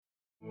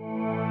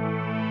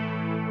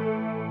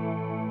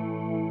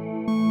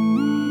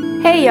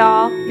Hey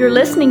y'all, you're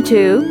listening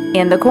to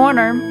In the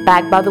Corner,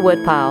 back by the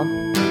woodpile.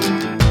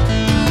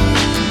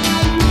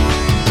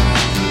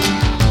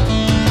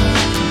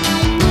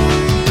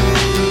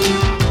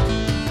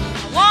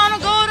 I wanna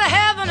go to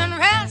heaven and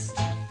rest.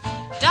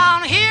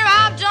 Down here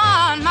I've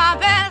done my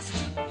best.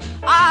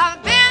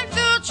 I've been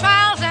through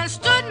trials and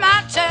stood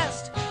my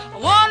test. I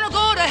wanna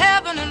go to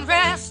heaven and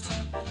rest.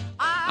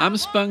 I'm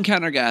Spun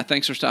Counter Guy.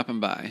 Thanks for stopping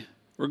by.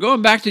 We're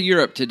going back to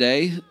Europe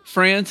today,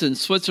 France and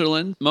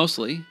Switzerland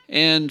mostly,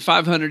 and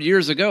 500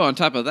 years ago on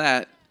top of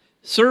that.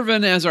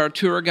 Serving as our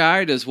tour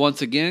guide is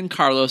once again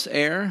Carlos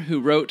Eire, who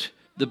wrote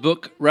the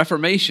book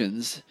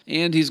Reformations,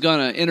 and he's going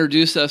to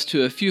introduce us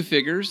to a few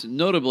figures,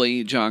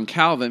 notably John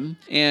Calvin,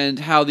 and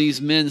how these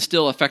men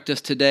still affect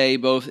us today,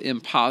 both in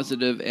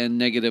positive and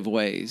negative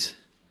ways.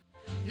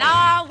 Now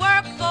I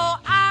work though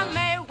I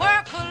may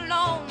work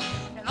alone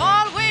and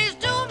always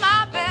do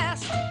my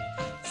best.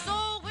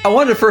 I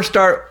wanted to first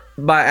start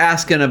by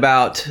asking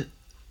about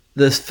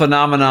this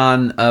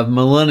phenomenon of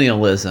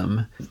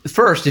millennialism.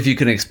 First, if you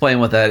can explain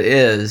what that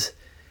is,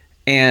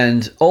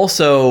 and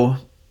also,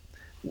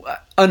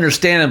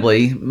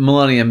 understandably,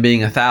 millennium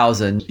being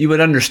 1,000, you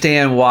would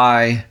understand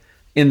why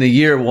in the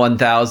year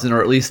 1,000,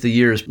 or at least the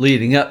years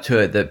leading up to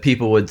it, that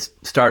people would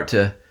start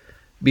to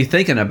be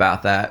thinking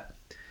about that.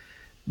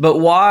 But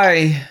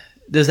why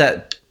does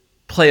that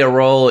play a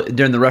role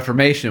during the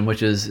Reformation,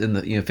 which is in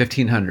the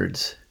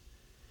 1500s?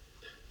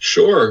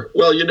 Sure.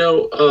 Well,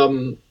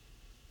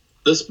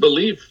 this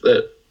belief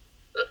that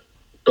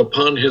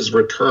upon his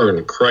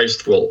return,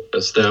 Christ will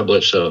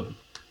establish a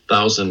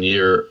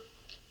 1,000-year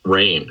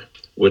reign,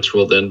 which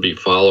will then be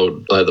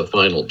followed by the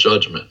final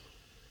judgment.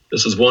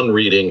 This is one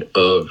reading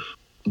of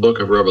the book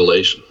of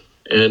Revelation,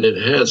 and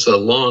it has a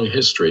long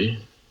history.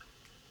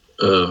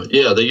 The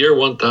year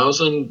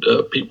 1,000,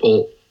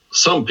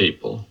 some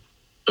people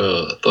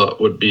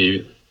thought would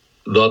be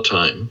the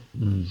time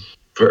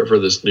for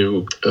this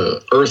new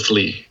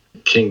earthly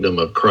kingdom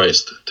of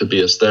Christ to be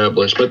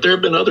established. But there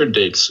have been other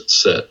dates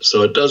set,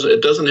 so it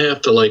doesn't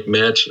have to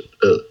match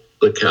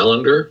the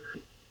calendar.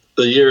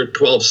 The year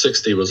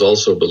 1260 was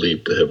also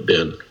believed to have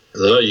been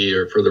the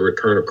year for the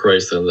return of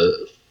Christ and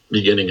the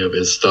beginning of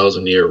his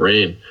 1,000-year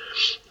reign,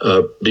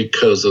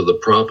 because of the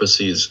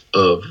prophecies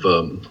of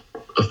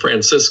a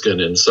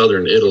Franciscan in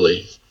southern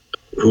Italy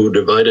who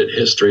divided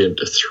history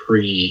into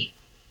three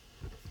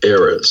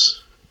eras.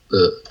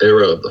 The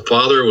era of the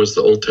Father was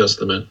the Old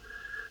Testament.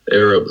 The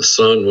era of the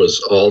Son was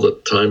all the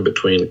time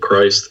between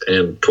Christ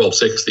and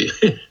 1260.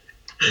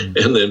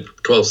 And then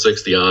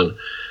 1260 on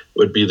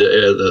would be the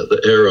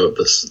era of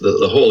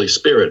the Holy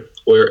Spirit,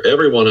 where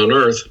everyone on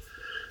earth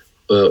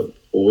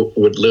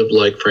would live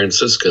like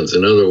Franciscans.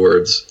 In other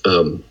words,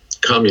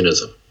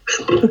 communism.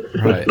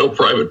 Right. No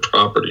private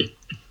property,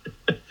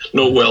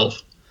 no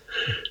wealth.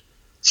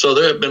 So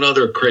there have been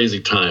other crazy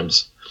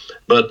times.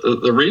 But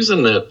the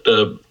reason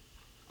that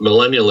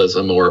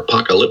millennialism or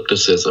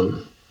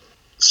apocalypticism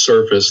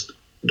surfaced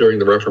during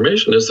the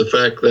Reformation is the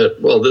fact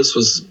that, this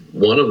was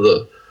one of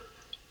the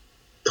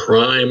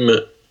prime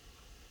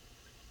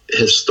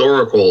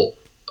historical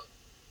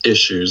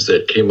issues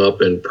that came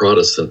up in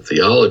Protestant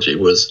theology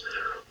was,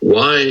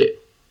 why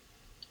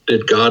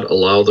did God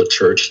allow the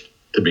church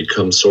to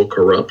become so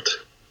corrupt?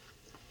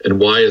 And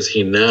why is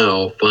he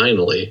now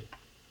finally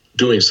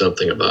doing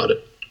something about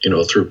it?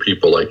 Through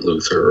people like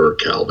Luther or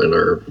Calvin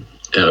or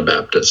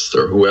Anabaptists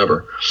or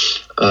whoever.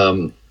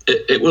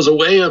 It was a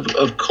way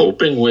of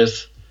coping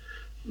with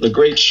the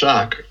great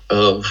shock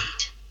of,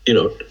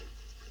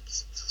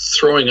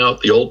 throwing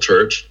out the old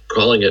church,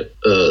 calling it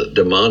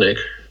demonic,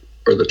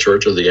 or the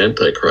church of the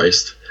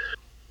Antichrist.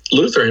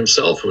 Luther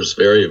himself was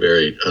very,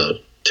 very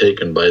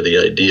taken by the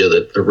idea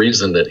that the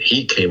reason that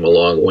he came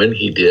along when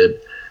he did,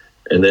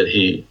 and that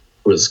he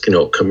was,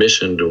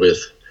 commissioned with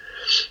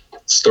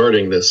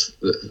starting this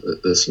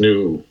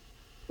new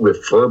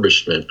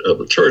refurbishment of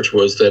the church,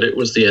 was that it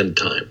was the end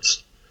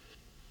times.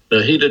 Now,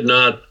 he did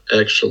not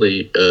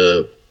actually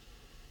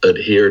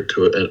adhere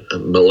to a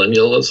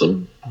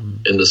millennialism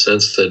in the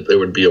sense that there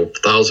would be a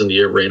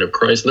 1,000-year reign of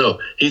Christ. No,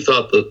 he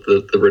thought that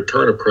the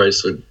return of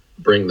Christ would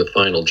bring the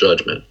final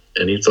judgment,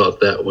 and he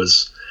thought that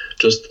was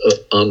just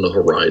on the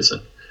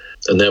horizon.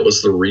 And that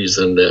was the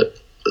reason that,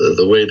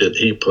 the way that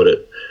he put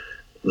it,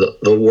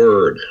 the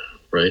Word,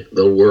 right?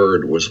 The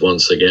Word was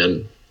once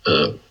again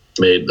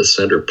made the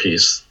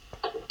centerpiece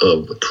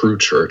of the true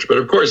church. But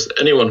of course,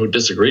 anyone who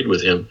disagreed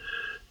with him,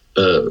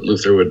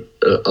 Luther would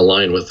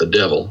align with the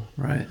devil.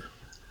 Right.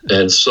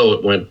 And so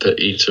it went to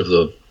each of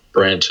the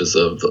branches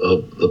of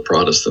the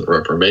Protestant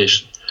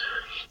Reformation.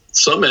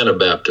 Some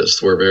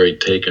Anabaptists were very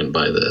taken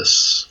by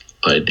this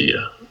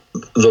idea.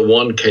 The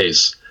one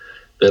case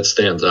that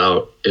stands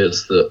out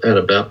is the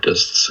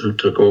Anabaptists who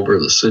took over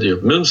the city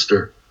of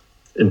Münster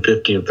in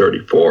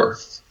 1534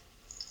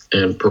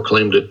 and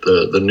proclaimed it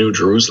the New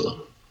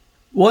Jerusalem.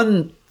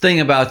 One thing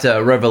about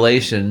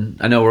Revelation,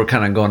 I know we're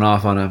kind of going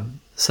off on a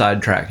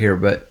sidetrack here,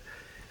 but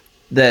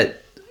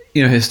that,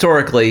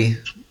 historically,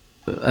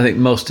 I think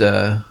most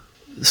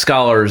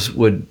scholars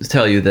would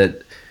tell you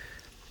that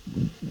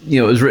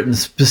it was written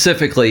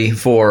specifically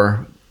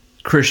for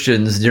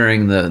Christians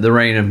during the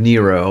reign of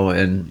Nero,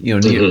 and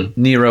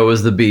Nero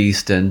was the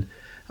beast and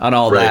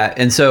all Right. that.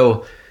 And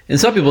so in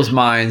some people's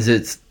minds,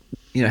 it's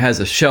has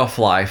a shelf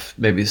life,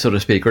 maybe, so to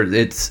speak, or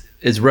its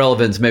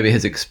relevance maybe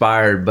has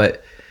expired.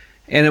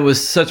 And it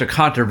was such a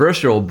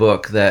controversial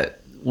book that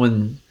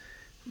when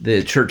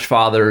the church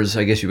fathers,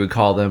 I guess you would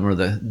call them, or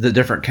the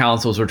different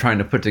councils were trying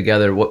to put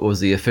together what was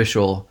the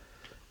official,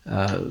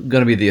 going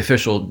to be the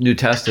official New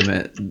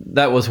Testament,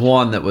 that was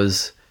one that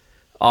was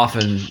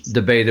often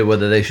debated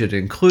whether they should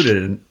include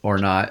it or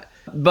not.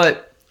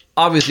 But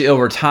obviously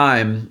over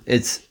time,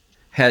 it's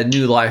had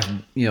new life,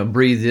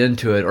 breathed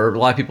into it, or a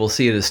lot of people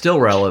see it as still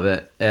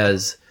relevant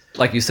as,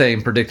 like you're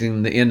saying,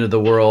 predicting the end of the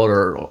world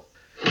or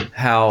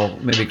how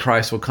maybe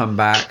Christ will come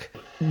back.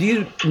 Do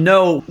you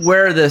know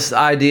where this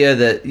idea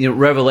that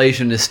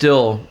Revelation is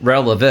still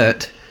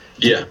relevant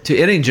to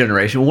any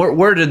generation?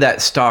 Where did that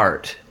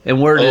start,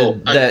 and where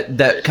did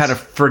that kind of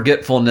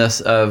forgetfulness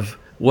of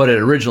what it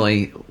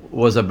originally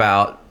was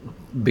about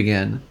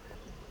begin?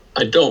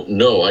 I don't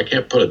know. I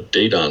can't put a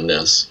date on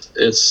this.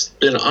 It's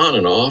been on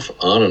and off,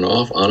 on and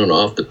off, on and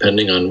off,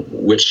 depending on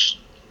which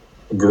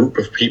group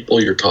of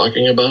people you're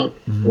talking about,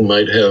 who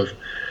might have,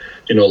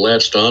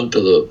 latched on to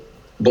the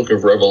book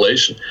of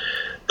Revelation.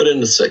 But in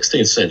the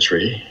 16th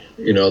century,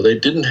 they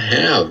didn't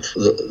have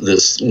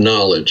this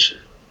knowledge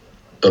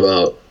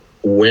about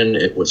when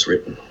it was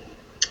written.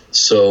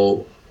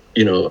 So,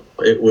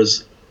 it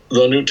was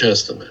the New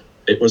Testament.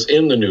 It was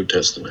in the New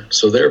Testament.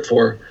 So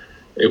therefore,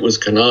 it was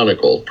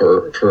canonical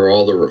for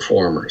all the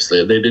reformers.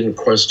 They didn't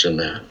question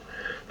that.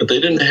 But they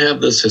didn't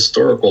have this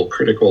historical,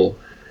 critical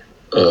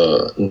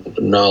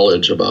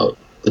knowledge about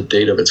the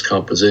date of its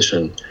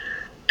composition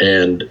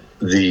and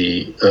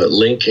the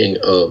linking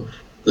of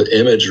the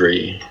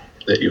imagery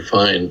that you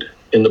find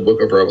in the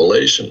book of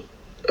Revelation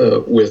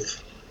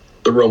with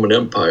the Roman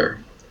Empire.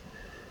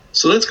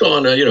 So that's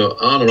gone,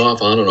 on and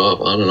off, on and off,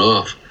 on and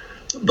off.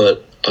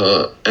 But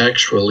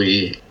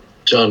actually,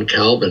 John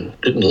Calvin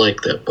didn't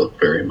like that book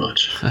very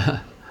much.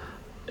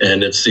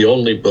 And it's the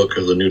only book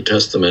of the New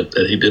Testament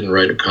that he didn't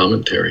write a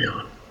commentary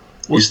on.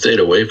 He stayed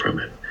away from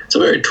it. It's a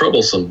very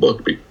troublesome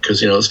book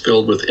because, it's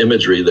filled with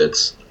imagery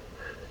that's,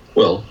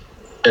 well,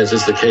 as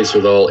is the case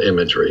with all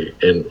imagery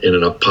in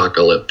an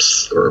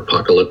apocalypse or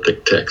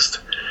apocalyptic text,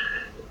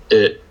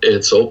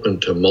 it's open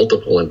to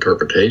multiple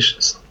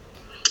interpretations.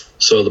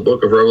 So the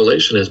book of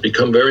Revelation has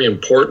become very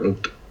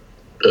important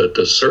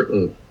to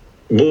certain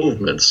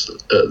movements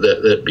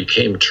that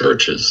became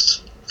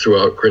churches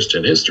throughout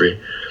Christian history,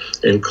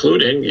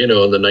 including, in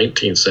the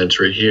 19th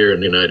century here in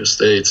the United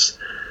States,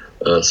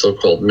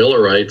 so-called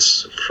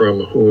Millerites,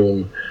 from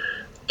whom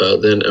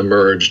then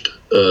emerged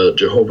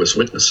Jehovah's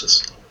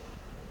Witnesses.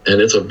 And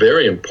it's a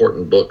very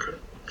important book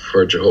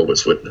for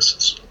Jehovah's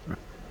Witnesses.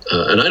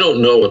 And I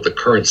don't know what the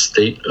current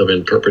state of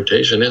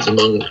interpretation is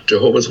among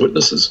Jehovah's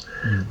Witnesses,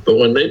 but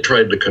when they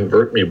tried to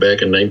convert me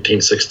back in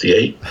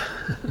 1968,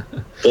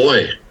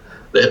 boy,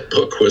 that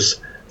book was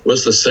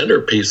the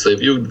centerpiece. They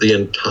viewed the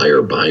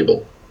entire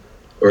Bible,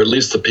 or at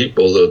least the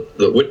people,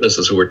 the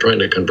witnesses who were trying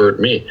to convert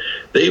me,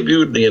 they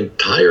viewed the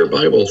entire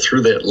Bible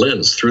through that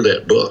lens, through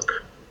that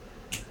book,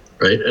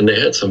 right? And they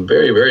had some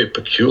very, very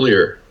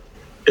peculiar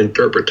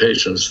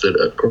interpretations that,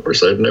 of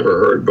course, I've never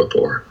heard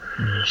before.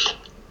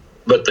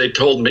 But they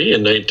told me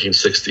in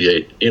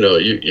 1968,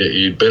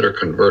 you'd better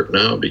convert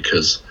now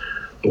because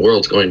the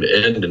world's going to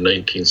end in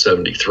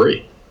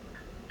 1973.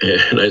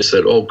 And I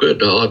said, oh,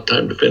 good, I'll have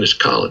time to finish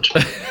college.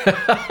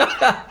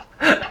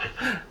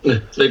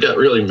 They got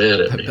really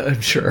mad at me.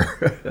 I'm sure.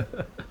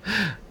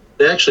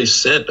 They actually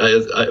sent,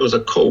 I was a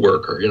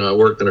co-worker, I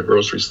worked in a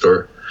grocery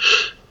store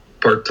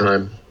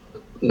part-time.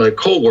 My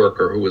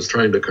co-worker who was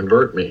trying to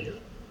convert me,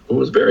 who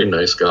was a very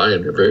nice guy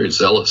and very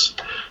zealous,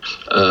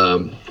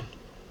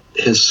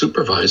 his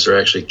supervisor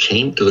actually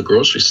came to the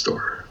grocery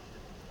store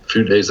a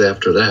few days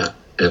after that,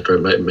 after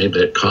I made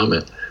that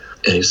comment,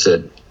 and he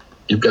said,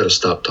 you've got to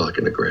stop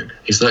talking to Greg.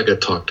 He's not going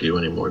to talk to you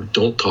anymore.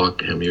 Don't talk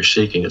to him. You're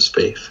shaking his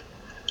faith.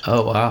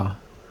 Oh, wow.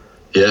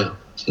 Yeah.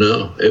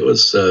 No, it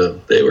was,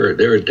 they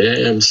were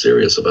damn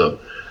serious about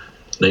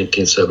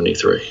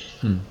 1973.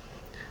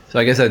 So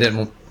I guess that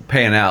didn't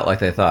pan out like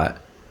they thought.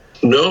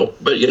 No,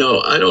 but,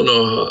 I don't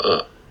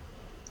know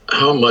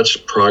how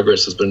much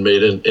progress has been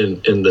made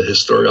in the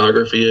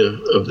historiography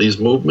of these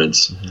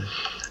movements,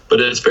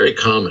 but it's very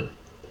common.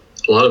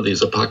 A lot of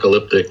these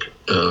apocalyptic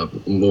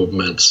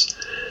movements,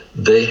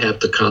 they have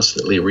to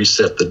constantly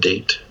reset the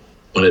date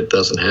when it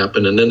doesn't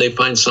happen, and then they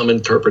find some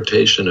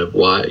interpretation of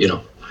why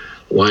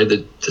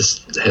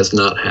this has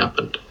not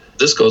happened.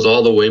 This goes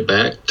all the way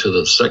back to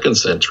the 2nd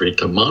century,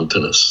 to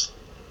Montanus,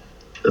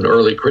 an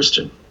early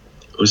Christian,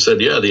 who said,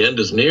 the end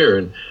is near,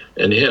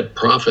 and he had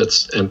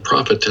prophets and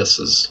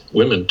prophetesses,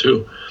 women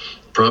too,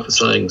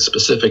 prophesying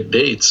specific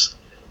dates.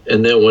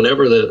 And then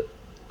whenever the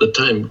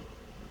time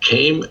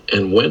came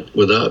and went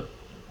without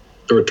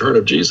the return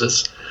of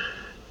Jesus,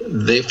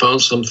 they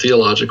found some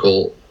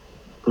theological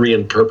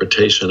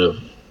reinterpretation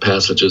of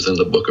passages in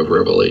the book of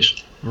Revelation.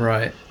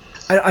 Right.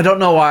 I don't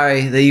know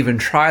why they even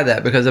try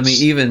that, because, I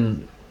mean,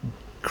 even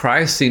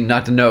Christ seemed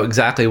not to know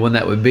exactly when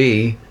that would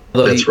be.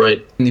 That's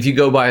right. If you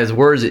go by his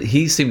words,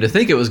 he seemed to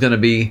think it was going to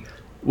be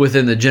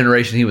within the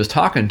generation he was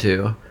talking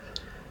to.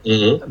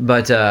 Mm-hmm.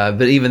 But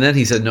even then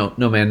he said,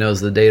 no man knows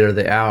the date or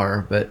the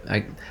hour. But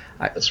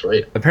that's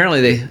right.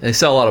 Apparently they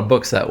sell a lot of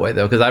books that way,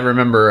 though, because I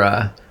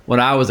remember when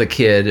I was a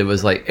kid, it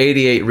was like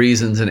 88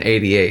 Reasons in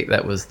 88.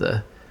 That was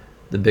the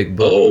big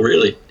book. Oh,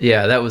 really?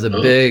 Yeah, that was a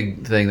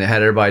big thing that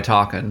had everybody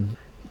talking.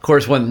 Of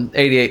course, when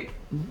 88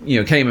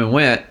 came and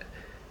went,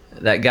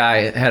 that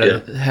guy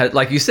had,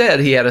 like you said,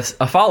 he had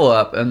a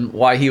follow-up and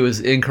why he was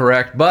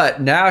incorrect. But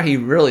now he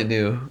really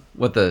knew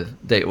what the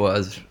date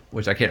was,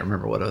 which I can't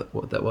remember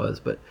what that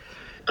was. But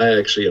I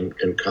actually,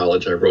 in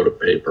college, I wrote a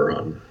paper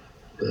on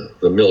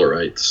the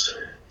Millerites.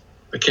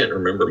 I can't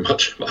remember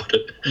much about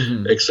it,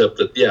 except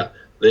that,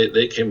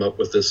 they came up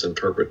with this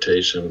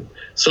interpretation.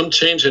 Some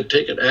change had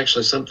taken,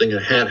 actually something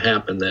that had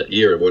happened that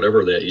year,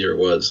 whatever that year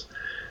was.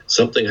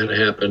 Something had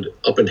happened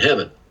up in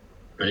heaven,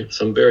 right?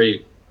 Some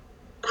very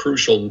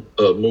crucial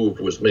move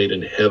was made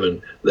in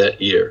heaven that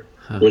year,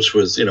 which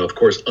was, of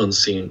course,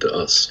 unseen to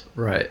us.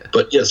 Right.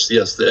 But yes,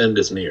 the end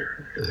is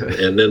near.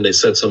 And then they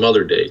said some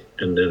other date.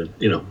 And then,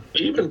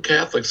 even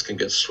Catholics can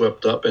get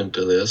swept up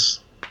into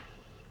this.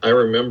 I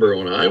remember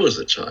when I was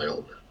a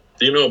child,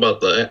 do you know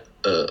about the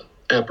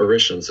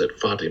apparitions at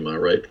Fatima,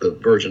 right? The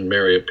Virgin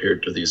Mary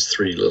appeared to these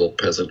 3 little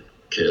peasant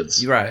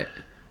kids. Right.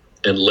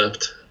 And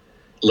left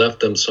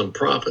them some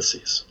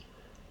prophecies.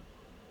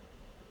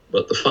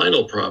 But the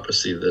final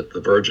prophecy that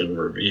the Virgin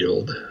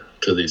revealed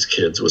to these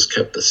kids was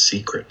kept a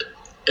secret.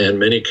 And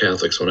many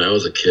Catholics, when I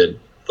was a kid,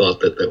 thought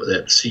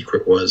that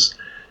secret was,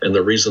 and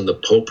the reason the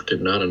Pope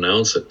did not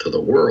announce it to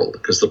the world,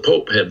 because the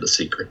Pope had the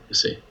secret, you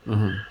see,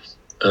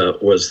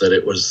 was that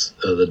it was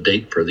the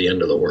date for the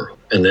end of the world,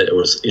 and that it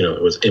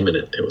was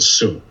imminent, it was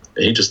soon.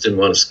 And he just didn't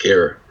want to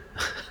scare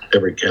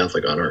every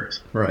Catholic on earth.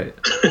 Right.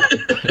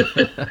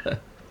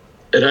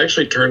 It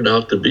actually turned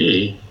out to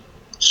be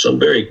some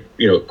very,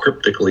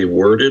 cryptically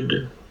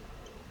worded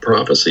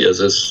prophecy,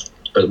 as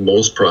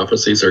most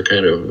prophecies are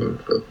kind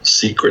of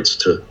secrets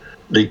to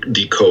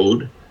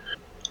decode,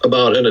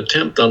 about an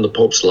attempt on the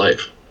Pope's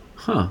life.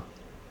 Huh.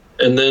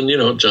 And then,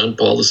 John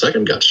Paul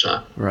II got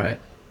shot. Right.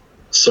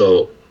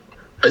 So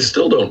I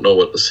still don't know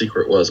what the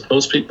secret was.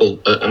 Most people,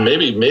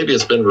 maybe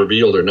it's been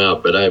revealed or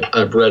not, but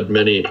I've read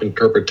many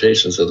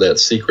interpretations of that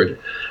secret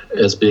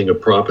as being a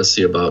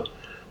prophecy about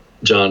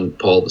John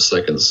Paul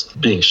II's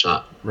being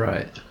shot.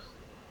 Right.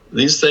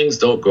 These things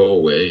don't go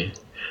away.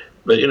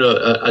 But,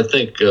 I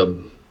think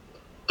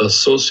a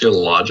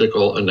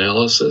sociological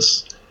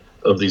analysis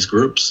of these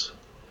groups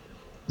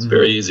is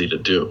very easy to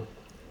do.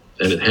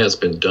 And it has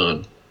been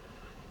done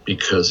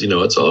because,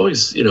 it's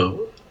always,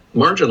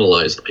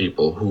 marginalized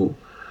people who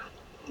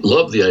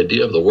love the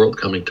idea of the world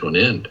coming to an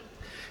end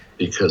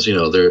because,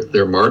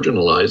 they're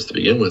marginalized to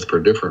begin with for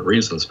different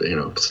reasons,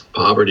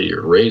 poverty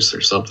or race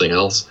or something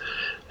else.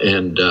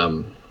 And,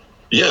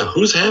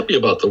 who's happy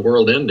about the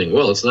world ending?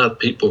 Well, it's not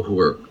people who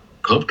are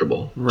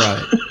comfortable.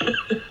 Right.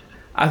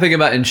 I think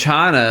about in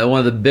China, one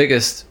of the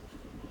biggest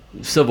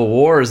civil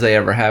wars they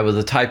ever had was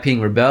the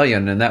Taiping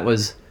Rebellion. And that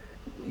was,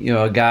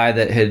 a guy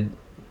that had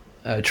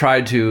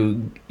tried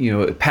to,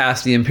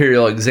 pass the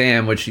imperial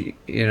exam, which,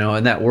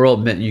 in that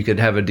world meant you could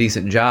have a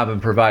decent job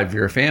and provide for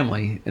your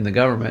family in the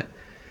government.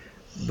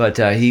 But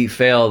he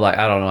failed,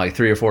 like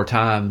 3 or 4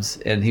 times.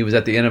 And he was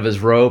at the end of his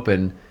rope,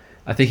 and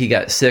I think he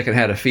got sick and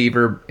had a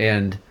fever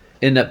and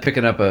ended up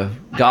picking up a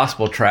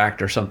gospel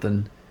tract or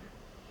something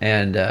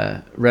and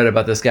read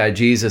about this guy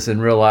Jesus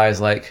and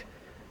realized, like,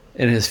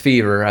 in his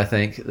fever, I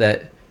think,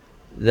 that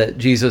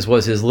Jesus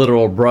was his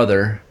literal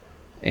brother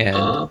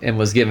and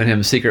was giving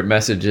him secret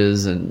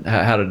messages and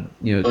how to,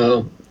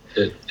 Well,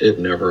 it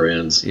never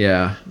ends.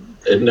 Yeah.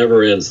 It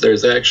never ends.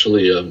 There's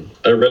actually,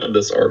 I read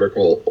this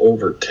article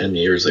over 10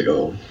 years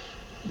ago,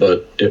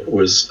 but it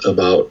was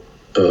about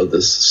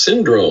this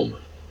syndrome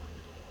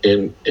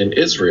in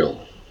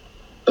Israel.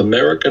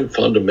 American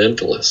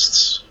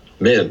fundamentalists,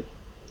 men,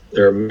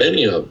 there are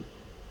many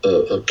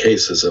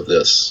cases of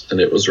this, and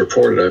it was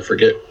reported, I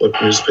forget what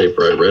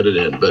newspaper I read it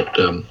in, but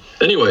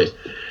anyway,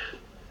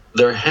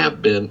 there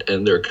have been,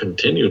 and there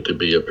continue to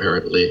be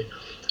apparently,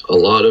 a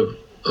lot of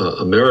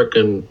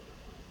American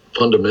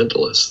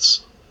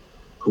fundamentalists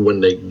who, when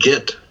they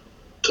get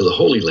to the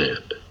Holy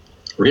Land,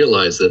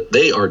 realize that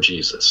they are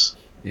Jesus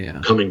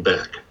coming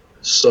back.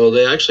 So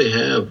they actually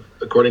have,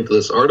 according to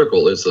this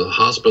article, is a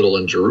hospital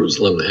in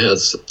Jerusalem that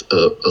has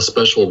a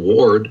special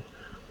ward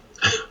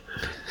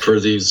for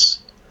these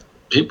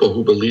people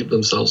who believe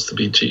themselves to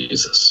be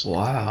Jesus.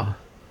 Wow.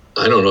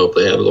 I don't know if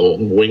they have the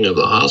wing of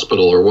the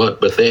hospital or what,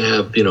 but they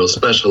have,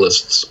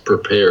 specialists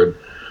prepared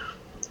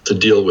to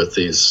deal with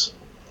these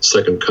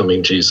second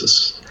coming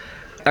Jesus.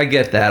 I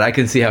get that. I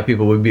can see how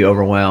people would be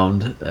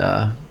overwhelmed.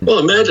 Well,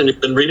 imagine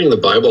you've been reading the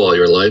Bible all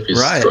your life. You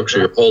structure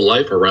your whole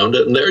life around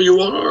it, and there you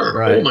are.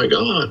 Right. Oh, my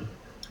God.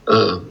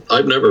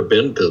 I've never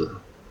been to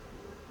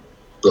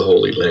the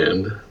Holy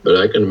Land, but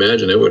I can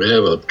imagine it would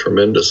have a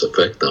tremendous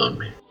effect on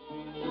me.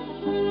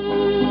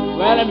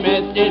 Well, I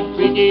met this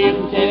preacher, you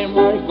can tell him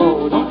where to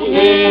go. Don't you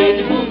hear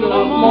the bugle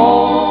of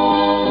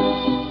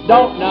morn?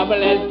 Don't never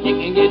let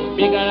chicken get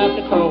big enough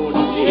to crow.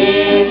 Don't you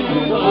hear the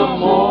bugle of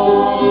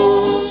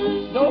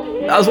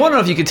morn? I was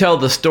wondering if you could tell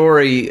the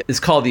story. It's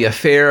called The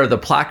Affair of the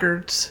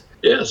Placards.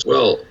 Yes,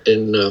 well,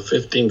 in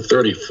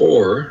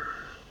 1534,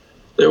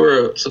 there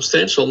were a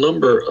substantial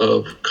number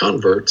of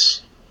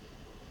converts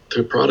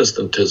to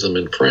Protestantism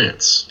in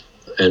France,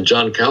 and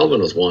John Calvin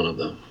was one of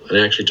them. And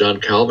actually,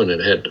 John Calvin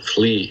had to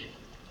flee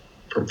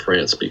from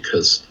France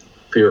because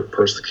fear of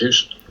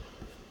persecution.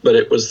 But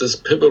it was this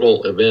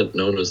pivotal event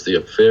known as the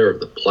Affair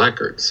of the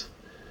Placards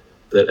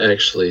that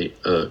actually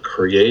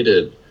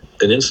created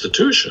an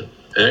institution,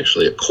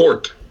 actually a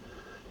court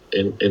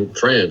in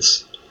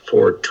France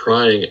for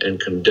trying and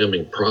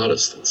condemning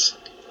Protestants.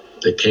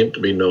 They came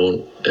to be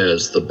known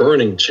as the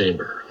Burning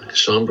Chamber,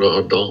 Chambre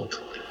Ardente.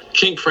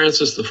 King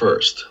Francis I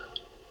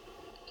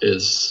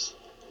is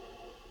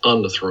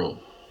on the throne.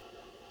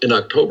 In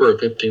October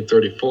of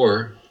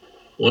 1534,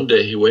 one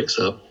day he wakes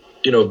up.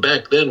 You know,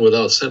 back then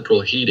without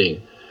central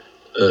heating,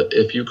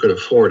 if you could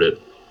afford it,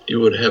 you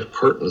would have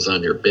curtains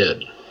on your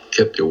bed,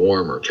 kept you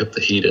warmer, kept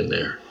the heat in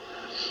there.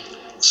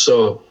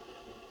 So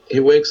he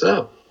wakes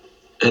up,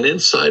 and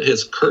inside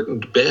his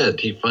curtained bed,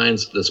 he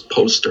finds this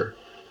poster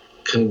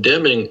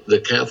condemning the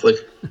Catholic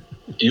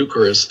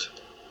Eucharist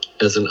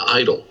as an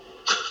idol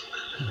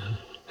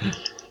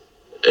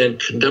and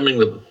condemning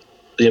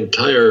the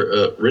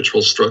entire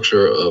ritual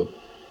structure of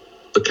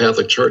the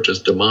Catholic Church as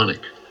demonic.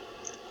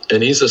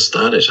 And he's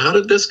astonished. How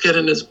did this get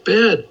in his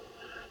bed?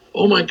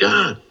 Oh my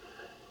God,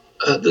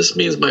 this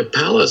means my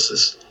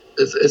palace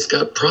it's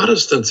got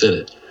Protestants in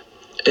it.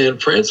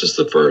 And Francis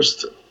I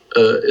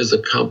is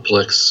a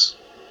complex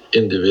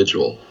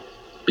individual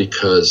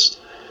because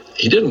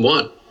he didn't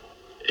want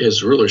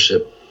his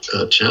rulership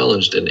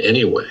challenged in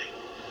any way.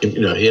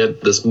 You know, he had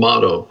this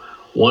motto: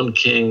 one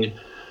king,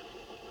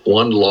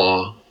 one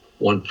law,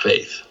 one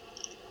faith,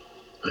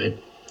 right?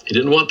 He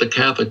didn't want the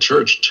Catholic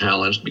Church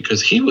challenged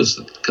because he was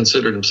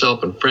considered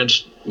himself, and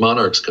French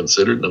monarchs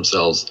considered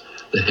themselves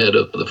the head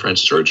of the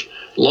French Church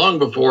long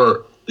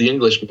before the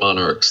English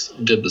monarchs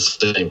did the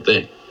same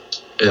thing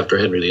after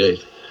Henry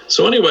VIII.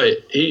 So anyway,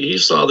 he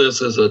saw this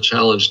as a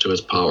challenge to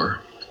his power.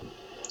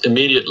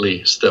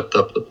 Immediately stepped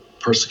up the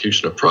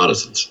persecution of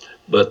Protestants.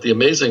 But the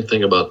amazing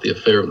thing about the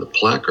Affair of the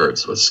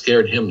Placards, what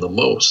scared him the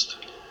most,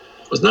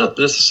 was not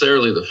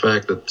necessarily the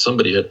fact that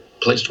somebody had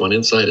placed one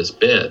inside his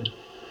bed,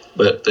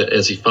 but that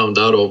as he found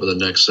out over the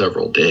next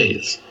several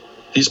days,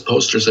 these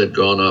posters had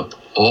gone up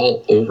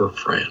all over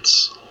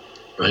France,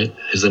 right?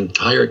 His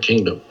entire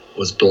kingdom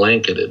was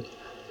blanketed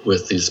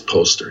with these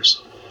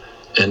posters.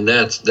 And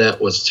that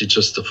was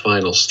just the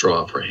final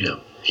straw for him.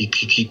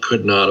 He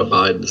could not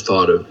abide the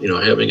thought of,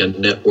 having a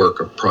network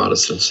of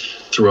Protestants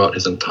throughout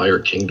his entire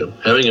kingdom.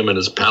 Having him in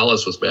his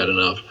palace was bad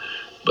enough,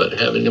 but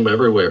having him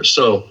everywhere.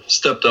 So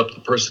stepped up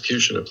the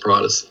persecution of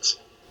Protestants.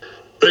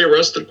 They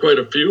arrested quite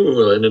a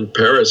few, and in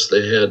Paris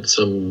they had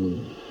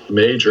some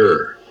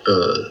major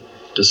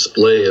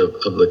display of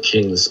the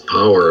king's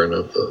power and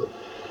of the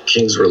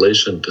king's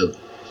relation to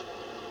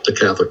the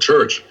Catholic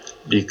Church,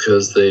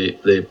 because they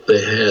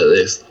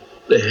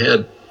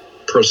had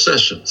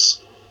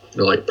processions,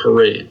 like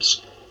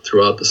parades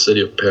throughout the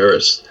city of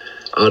Paris.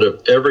 Out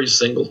of every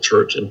single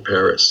church in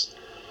Paris,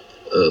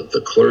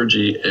 the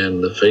clergy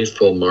and the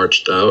faithful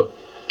marched out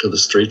to the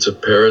streets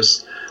of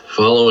Paris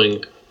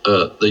following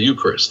the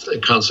Eucharist, a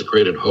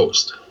consecrated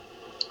host,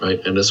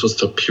 right? And this was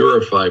to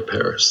purify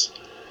Paris.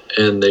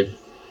 And they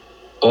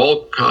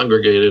all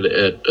congregated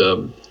at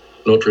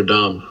Notre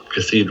Dame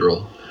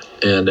Cathedral.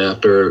 And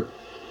after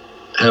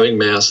having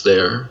Mass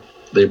there,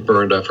 they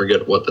burned, I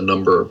forget what the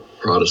number of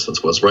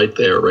Protestants was, right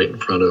there, right in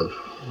front of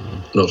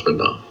Notre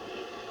Dame.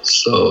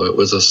 So it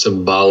was a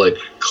symbolic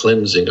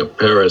cleansing of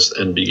Paris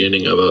and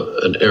beginning of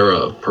an era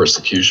of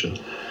persecution,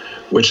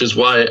 which is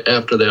why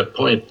after that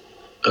point,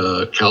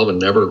 Calvin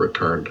never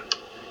returned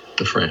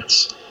to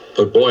France.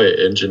 But boy,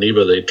 in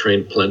Geneva, they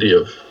trained plenty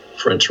of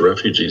French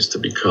refugees to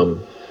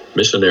become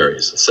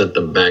missionaries and sent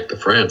them back to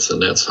France. And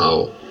that's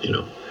how,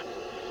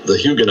 the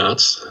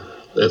Huguenots,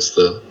 that's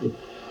the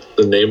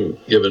name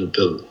given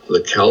to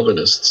the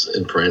Calvinists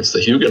in France. The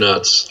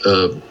Huguenots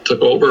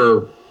took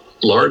over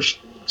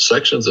large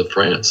sections of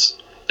France.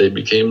 They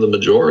became the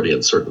majority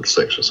in certain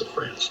sections of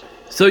France.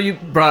 So you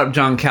brought up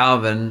John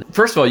Calvin.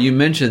 First of all, you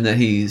mentioned that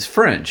he's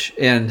French,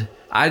 and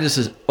I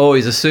just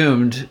always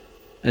assumed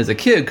as a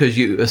kid, because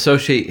you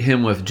associate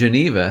him with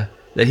Geneva,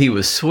 that he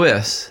was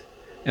Swiss.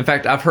 In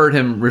fact, I've heard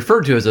him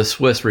referred to as a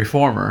Swiss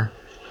reformer.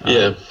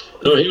 Yeah.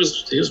 No, he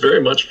was very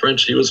much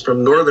French. He was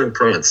from northern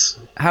France.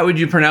 How would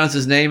you pronounce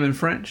his name in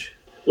French?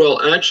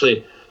 Well,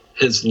 actually,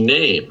 his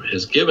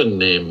given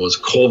name was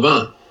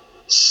Calvin,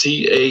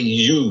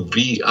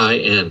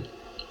 Cauvin,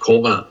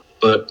 Calvin.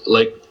 But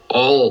like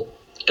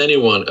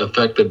anyone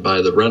affected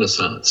by the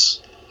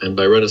Renaissance, and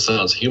by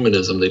Renaissance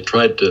humanism, they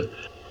tried to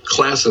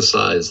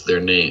classicize their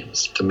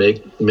names to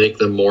make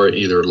them more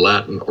either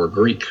Latin or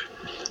Greek.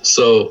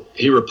 So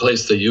he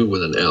replaced the U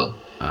with an L.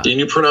 And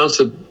you pronounce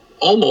it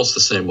almost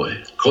the same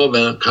way.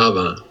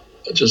 Cava,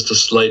 just a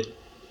slight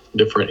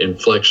different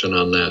inflection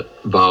on that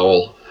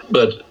vowel.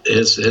 But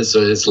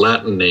his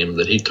Latin name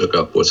that he took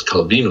up was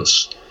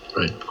Calvinus,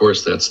 right? Of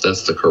course, that's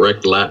the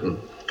correct Latin,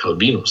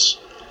 Calvinus.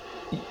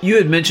 You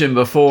had mentioned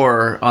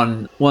before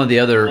on one of the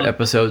other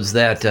episodes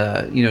that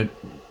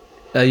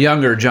a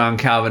younger John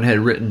Calvin had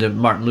written to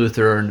Martin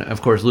Luther, and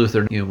of course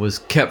Luther was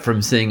kept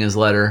from seeing his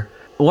letter.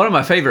 One of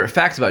my favorite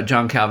facts about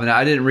John Calvin,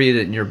 I didn't read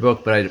it in your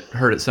book, but I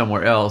heard it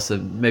somewhere else,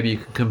 and maybe you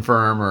can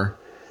confirm or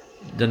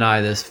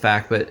deny this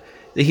fact, but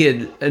he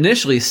had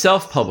initially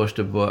self-published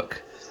a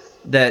book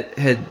that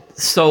had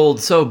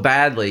sold so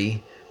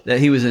badly that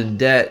he was in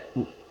debt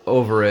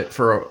over it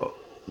for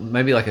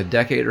maybe like a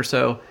decade or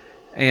so.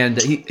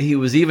 And he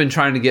was even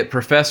trying to get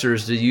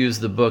professors to use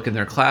the book in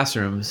their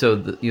classroom so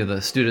that,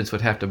 the students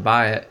would have to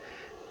buy it.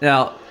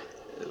 Now,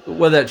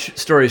 whether that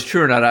story is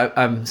true or not,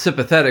 I'm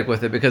sympathetic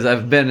with it because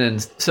I've been in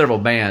several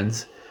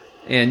bands.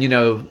 And,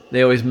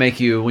 they always make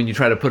you, when you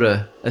try to put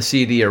a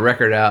CD or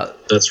record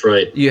out. That's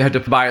right. You have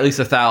to buy at least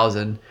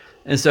 1,000.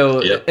 And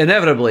so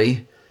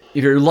inevitably,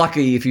 if you're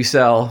lucky, if you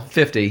sell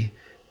 50,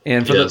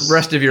 and for the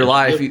rest of your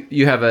life,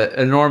 you have an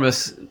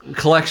enormous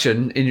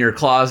collection in your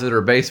closet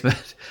or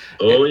basement.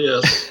 Oh,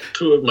 yes.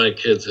 2 of my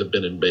kids have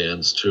been in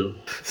bands, too.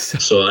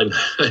 So I'm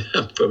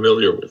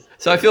familiar with.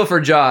 So I feel for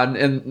John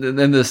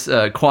and this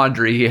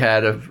quandary he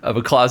had of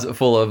a closet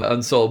full of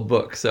unsold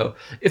books. So,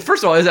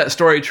 first of all, is that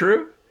story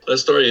true? That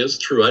story is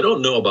true. I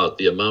don't know about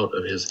the amount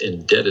of his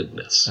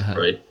indebtedness,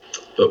 right?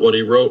 But what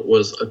he wrote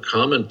was a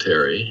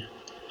commentary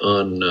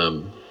on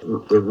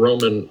the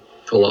Roman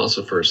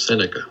philosopher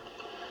Seneca,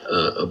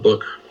 a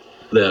book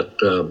that,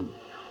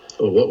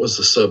 what was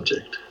the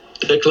subject?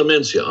 De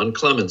Clementia, on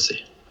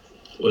clemency,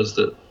 was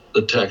the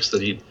text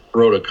that he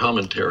wrote a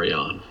commentary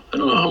on. I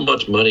don't know how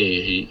much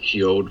money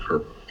he owed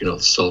for,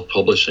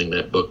 self-publishing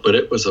that book, but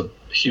it was a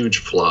huge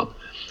flop.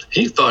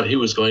 He thought he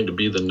was going to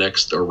be the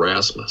next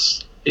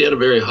Erasmus. He had a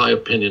very high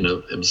opinion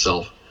of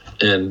himself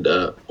and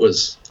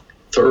was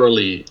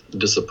thoroughly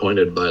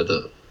disappointed by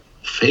the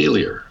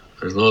failure.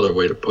 There's no other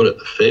way to put it.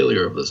 The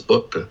failure of this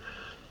book to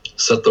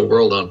set the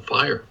world on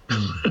fire.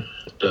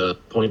 To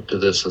point to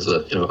this as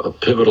a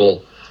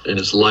pivotal in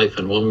his life,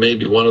 and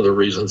maybe one of the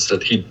reasons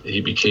that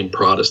he became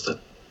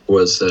Protestant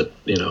was that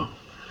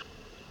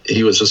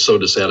he was just so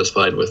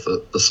dissatisfied with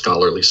the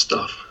scholarly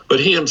stuff. But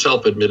he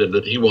himself admitted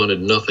that he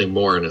wanted nothing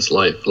more in his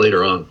life.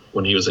 Later on,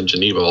 when he was in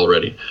Geneva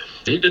already,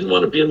 he didn't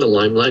want to be in the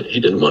limelight. He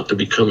didn't want to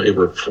become a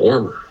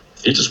reformer.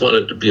 He just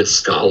wanted to be a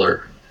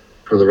scholar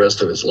for the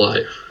rest of his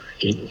life.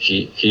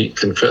 He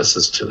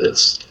confesses to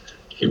this.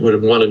 He would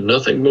have wanted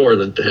nothing more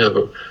than to have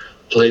a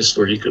place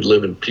where he could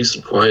live in peace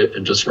and quiet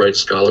and just write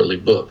scholarly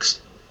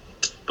books.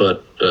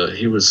 But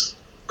he was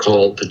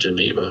called to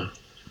Geneva.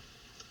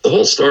 The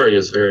whole story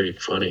is very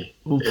funny.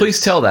 Well,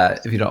 please tell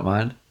that, if you don't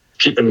mind.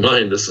 Keep in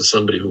mind, this is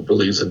somebody who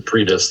believes in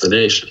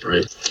predestination,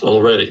 right?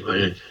 Already.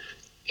 Right?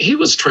 He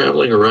was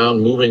traveling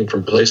around, moving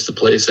from place to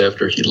place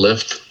after he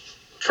left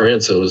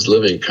France and was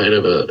living kind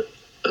of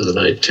as an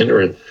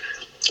itinerant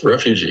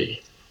refugee,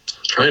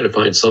 trying to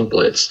find some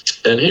place.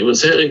 And he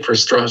was heading for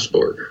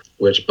Strasbourg,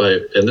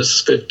 and this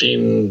is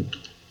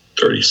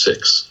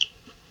 1536.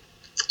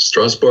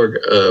 Strasbourg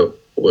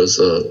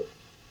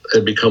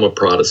had become a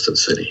Protestant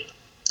city.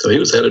 So he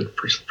was headed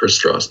for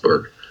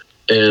Strasbourg.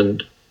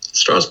 And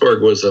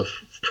Strasbourg was a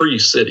free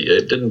city.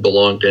 It didn't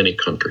belong to any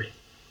country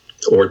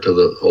or to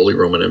the Holy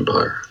Roman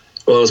Empire.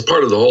 Well, it was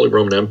part of the Holy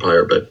Roman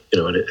Empire, but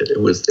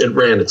it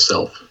ran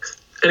itself.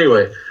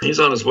 Anyway, he's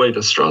on his way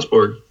to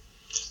Strasbourg,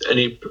 and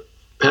he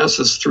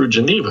passes through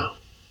Geneva,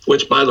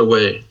 which, by the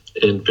way,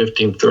 in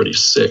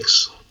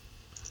 1536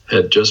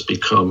 had just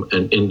become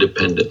an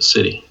independent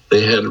city.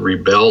 They had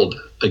rebelled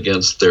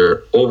against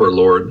their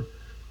overlord,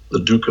 the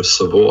Duke of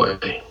Savoy,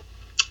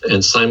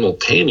 and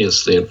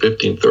simultaneously in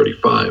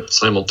 1535,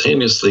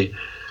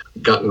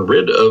 gotten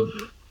rid of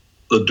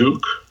the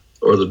Duke,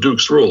 or the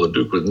Duke's rule. The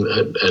Duke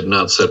had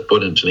not set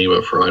foot in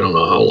Geneva for I don't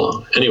know how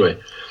long. Anyway,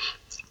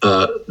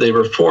 they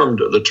reformed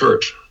the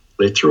church.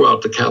 They threw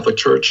out the Catholic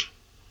Church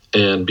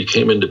and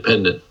became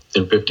independent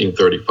in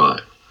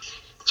 1535.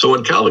 So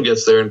when Calvin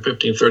gets there in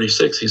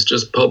 1536, he's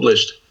just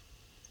published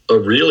a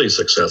really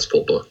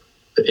successful book,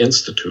 The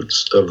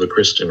Institutes of the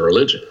Christian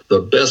Religion,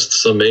 the best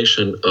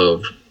summation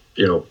of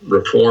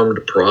Reformed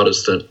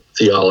Protestant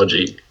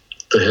theology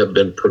to have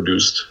been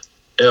produced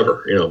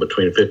ever,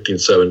 between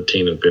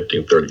 1517 and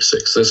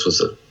 1536. This was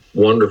a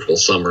wonderful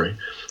summary.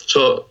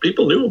 So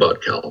people knew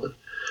about Calvin.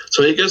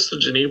 So he gets to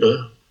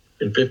Geneva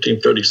in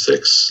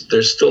 1536.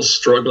 They're still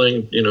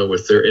struggling,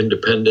 with their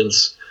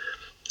independence,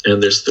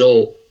 and they're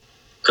still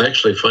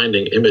actually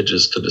finding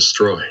images to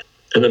destroy.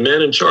 And the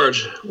man in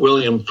charge,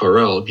 Guillaume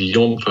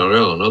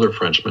Farel, another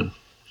Frenchman,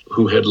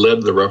 who had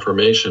led the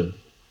Reformation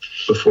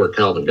before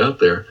Calvin got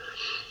there,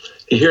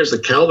 he hears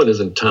that Calvin is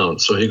in town.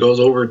 So he goes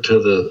over to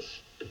the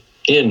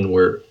inn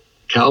where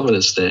Calvin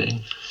is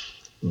staying,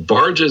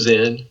 barges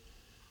in,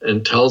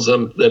 and tells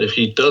them that if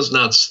he does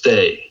not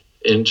stay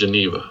in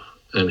Geneva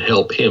and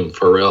help him,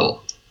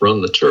 Farel,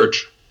 run the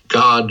church,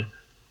 God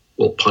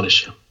will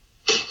punish him.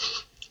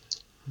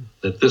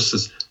 that this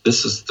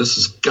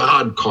is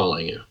God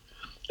calling you.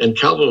 And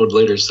Calvin would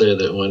later say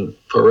that when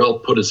Farel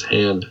put his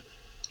hand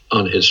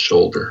on his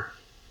shoulder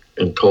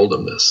and told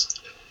him this,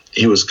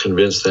 he was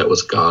convinced that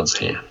was God's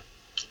hand.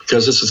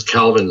 Because this is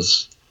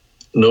Calvin's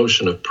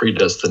notion of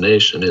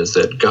predestination, is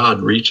that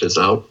God reaches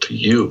out to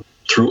you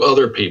through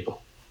other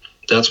people.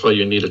 That's why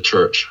you need a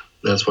church.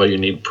 That's why you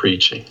need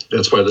preaching.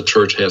 That's why the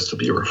church has to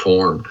be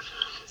reformed.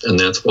 And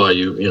that's why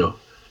you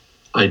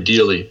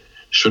ideally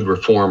should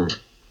reform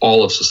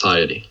all of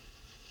society.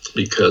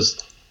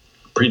 Because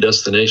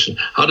predestination,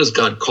 how does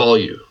God call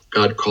you?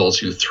 God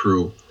calls you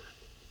through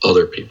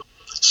other people.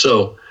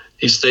 So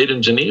he stayed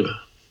in Geneva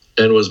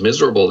and was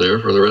miserable there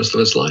for the rest of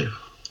his life,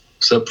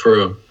 except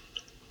for a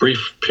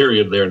brief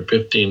period there in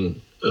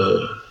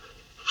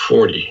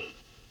 1540.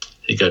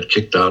 He got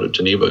kicked out of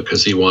Geneva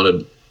because he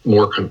wanted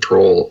more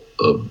control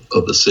of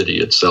the city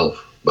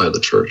itself by the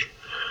church.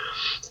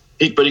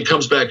 But he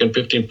comes back in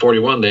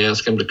 1541. They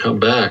ask him to come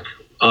back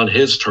on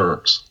his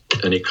terms,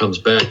 and he comes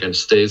back and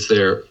stays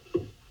there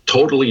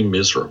totally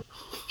miserable.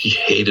 He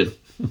hated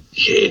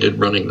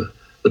running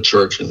the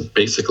church and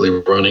basically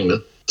running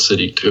the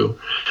city too.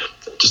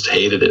 Just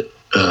hated it.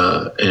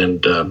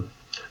 And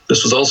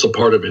this was also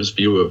part of his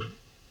view of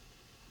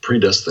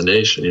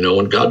predestination.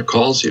 When God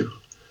calls you,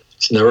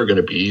 it's never going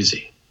to be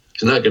easy.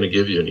 He's not going to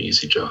give you an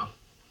easy job.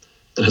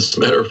 And as a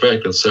matter of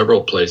fact, in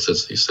several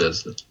places, he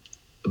says that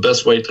the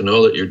best way to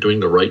know that you're doing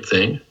the right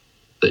thing,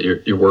 that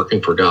you're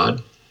working for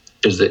God,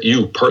 is that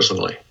you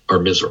personally are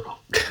miserable.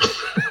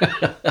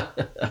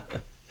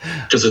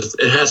 Because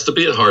it has to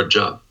be a hard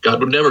job.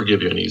 God would never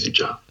give you an easy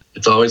job.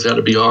 It's always got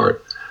to be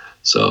hard.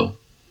 So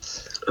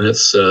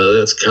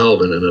that's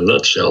Calvin in a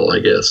nutshell, I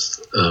guess.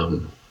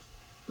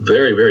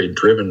 Very, very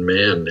driven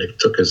man. He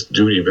took his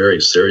duty very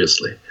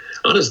seriously.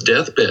 On his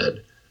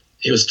deathbed,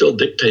 he was still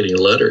dictating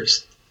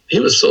letters. He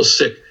was so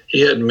sick.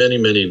 He had many,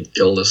 many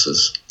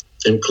illnesses,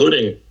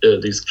 including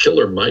these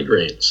killer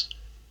migraines.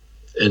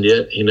 And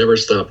yet he never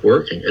stopped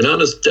working. And on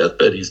his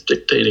deathbed, he's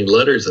dictating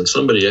letters, and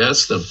somebody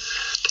asked him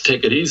to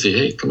take it easy.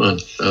 Hey, come on,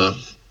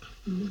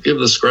 give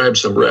the scribe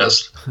some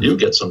rest. You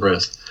get some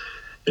rest.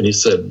 And he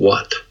said,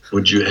 what?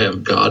 Would you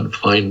have God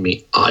find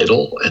me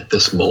idle at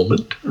this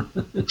moment?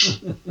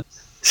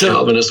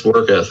 Calvinist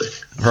work ethic.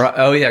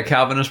 Oh, yeah,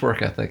 Calvinist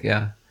work ethic,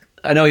 yeah.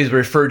 I know he's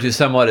referred to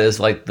somewhat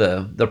as like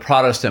the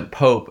Protestant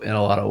Pope in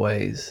a lot of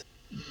ways.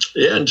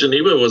 Yeah, and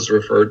Geneva was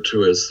referred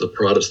to as the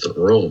Protestant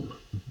Rome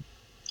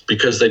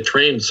because they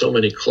trained so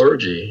many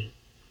clergy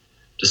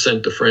to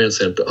send to France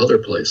and to other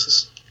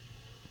places.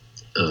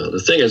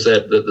 The thing is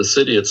that the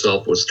city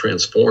itself was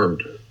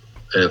transformed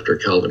after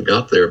Calvin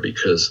got there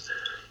because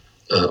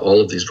all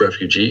of these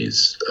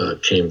refugees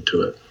came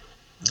to it.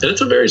 And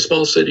it's a very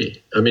small city.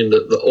 I mean,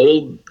 the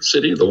old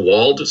city, the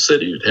walled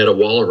city, it had a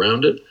wall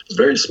around it. It's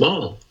very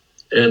small.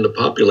 And the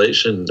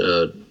population,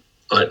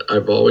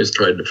 I've always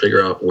tried to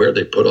figure out where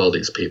they put all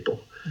these people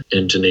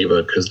in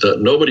Geneva because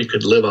nobody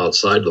could live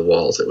outside the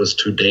walls. It was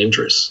too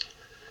dangerous.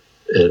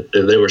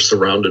 They were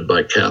surrounded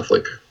by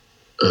Catholic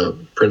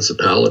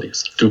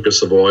principalities. Duke of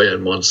Savoy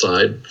on one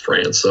side,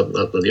 France up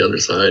on the other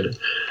side.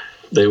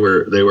 They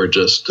were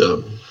just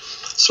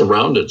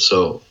surrounded.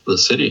 So the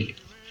city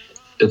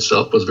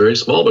itself was very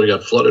small, but it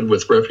got flooded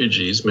with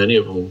refugees, many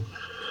of whom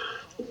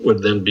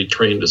would then be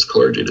trained as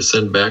clergy to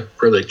send back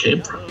where they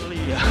came from.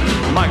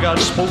 My God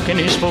spoke and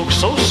he spoke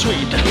so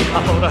sweet.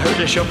 I thought I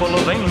heard a shuffle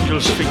of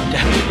angels' feet.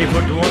 He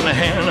put one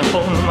hand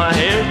upon my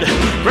head.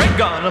 Great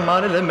God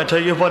Almighty, let me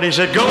tell you what he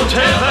said. Go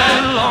tell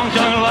that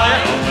long-tongued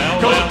liar.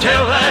 Go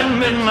tell that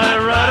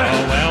midnight rider.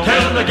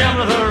 Tell the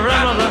gambler, the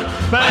rambler, the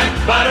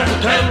backbiter.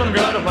 Tell them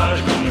God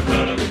Almighty's going to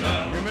cut him.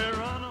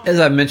 As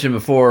I mentioned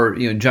before,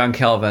 John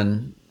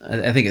Calvin,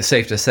 I think it's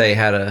safe to say,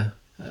 had a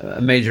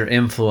major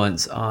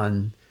influence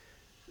on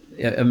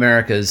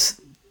America's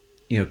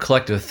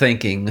collective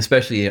thinking,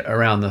 especially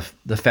around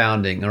the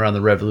founding, around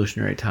the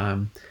Revolutionary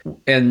time.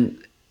 And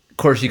of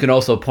course, you can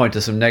also point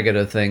to some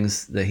negative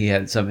things that he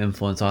had some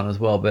influence on as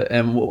well.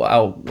 And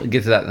I'll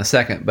get to that in a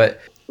second.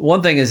 But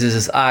one thing is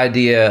this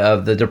idea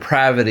of the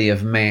depravity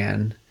of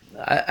man.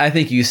 I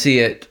think you see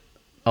it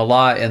a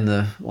lot in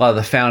a lot of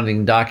the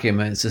founding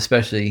documents,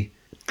 especially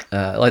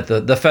like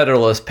the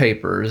Federalist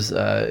Papers,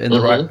 in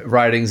the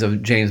writings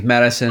of James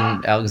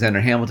Madison,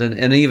 Alexander Hamilton,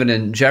 and even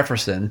in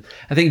Jefferson.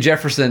 I think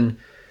Jefferson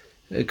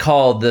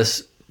called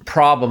this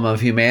problem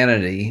of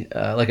humanity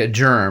like a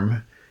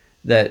germ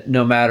that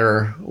no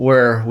matter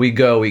where we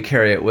go, we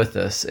carry it with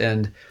us.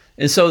 And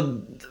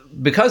so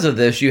because of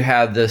this, you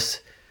have this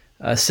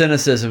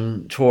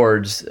cynicism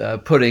towards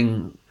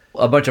putting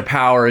a bunch of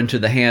power into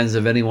the hands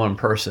of any one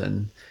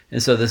person.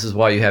 And so this is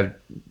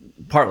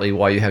partly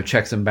why you have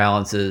checks and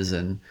balances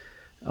and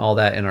all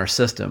that in our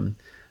system.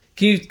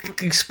 Can you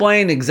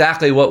explain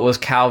exactly what was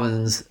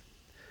Calvin's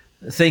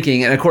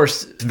thinking? And of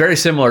course, it's very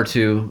similar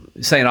to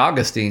St.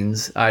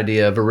 Augustine's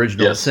idea of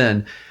original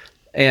sin.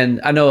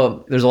 And I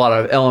know there's a lot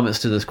of elements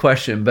to this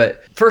question,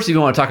 but first, if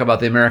you want to talk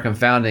about the American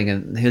founding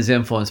and his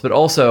influence, but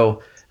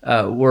also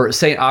where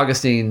St.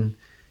 Augustine,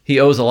 he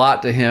owes a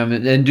lot to him.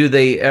 And do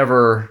they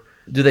ever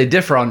do they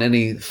differ on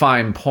any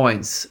fine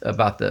points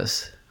about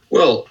this?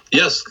 Well,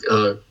 yes,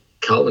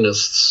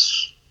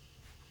 Calvinists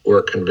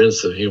were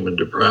convinced of human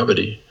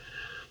depravity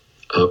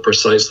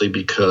precisely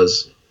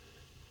because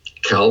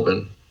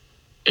Calvin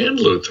and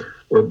Luther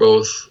were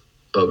both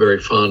very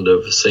fond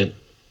of St.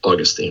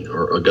 Augustine,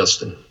 or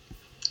Augustine,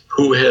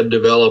 who had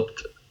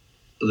developed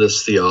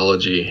this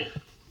theology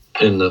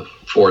in the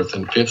 4th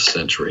and 5th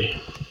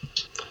century.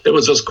 It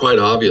was just quite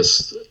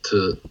obvious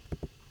to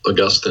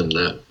Augustine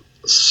that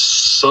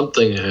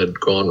something had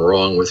gone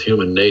wrong with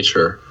human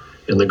nature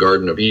in the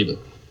Garden of Eden.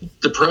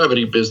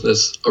 Depravity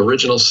business,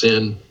 original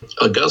sin.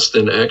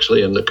 Augustine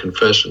actually in the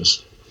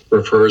Confessions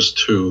refers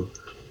to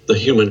the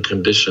human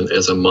condition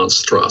as a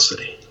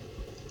monstrosity.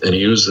 And he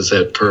uses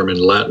that term in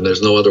Latin.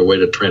 There's no other way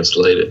to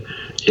translate it.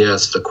 He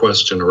asks a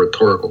question, a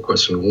rhetorical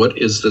question, what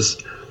is this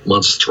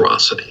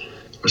monstrosity?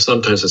 Or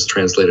sometimes it's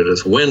translated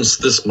as, whence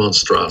this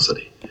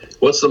monstrosity?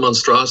 What's the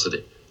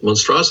monstrosity?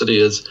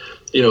 Monstrosity is,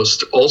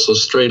 also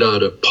straight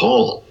out of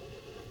Paul.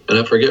 And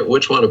I forget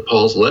which one of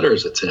Paul's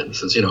letters it's in. It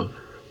says,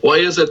 why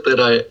is it that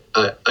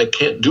I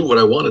can't do what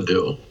I want to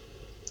do,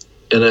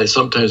 and I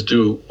sometimes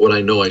do what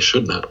I know I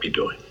should not be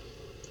doing?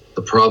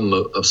 The problem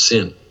of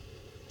sin.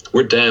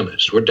 We're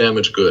damaged. We're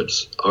damaged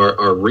goods.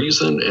 Our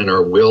reason and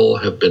our will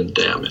have been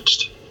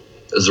damaged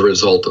as a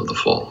result of the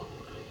fall.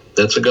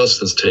 That's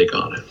Augustine's take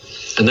on it.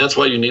 And that's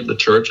why you need the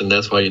church, and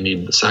that's why you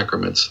need the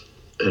sacraments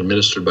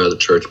administered by the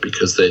church,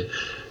 because they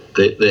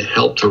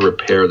help to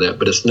repair that,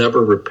 but it's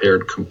never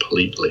repaired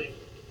completely.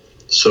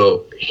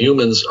 So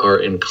humans are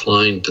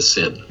inclined to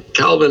sin.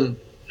 Calvin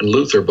and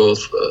Luther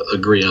both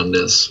agree on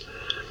this.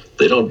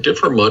 They don't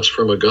differ much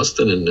from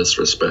Augustine in this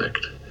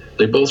respect.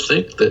 They both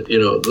think that,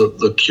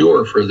 the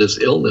cure for this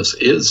illness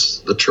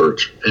is the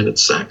church and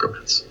its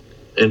sacraments.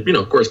 And,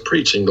 of course,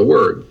 preaching the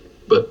word.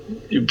 But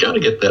you've got to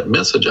get that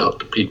message out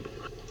to people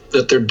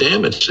that they're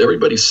damaged.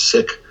 Everybody's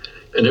sick,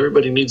 and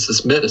everybody needs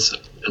this medicine.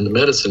 And the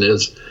medicine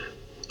is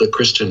the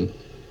Christian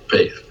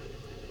faith,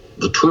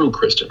 the true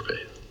Christian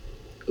faith,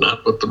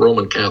 not what the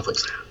Roman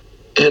Catholics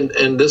have.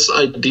 And this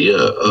idea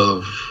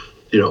of,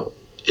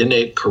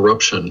 innate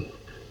corruption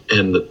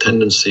and the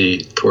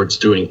tendency towards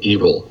doing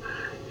evil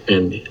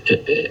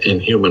in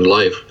human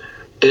life,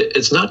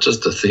 it's not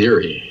just a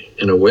theory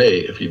in a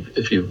way.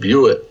 If you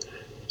view it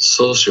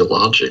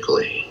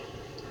sociologically,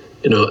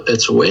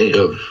 it's a way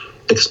of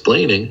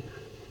explaining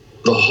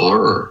the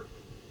horror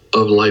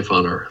of life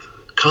on earth.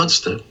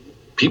 Constant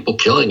people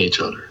killing each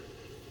other,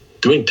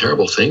 doing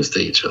terrible things to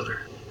each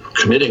other,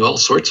 committing all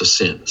sorts of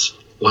sins.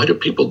 Why do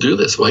people do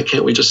this? Why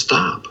can't we just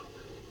stop?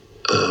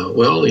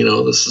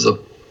 This is a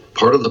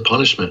part of the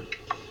punishment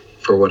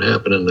for what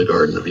happened in the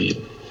Garden of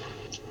Eden.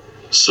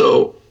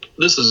 So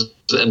this is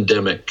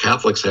endemic.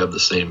 Catholics have the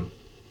same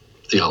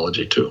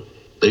theology too.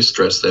 They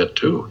stress that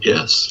too,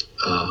 yes.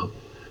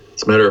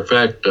 As a matter of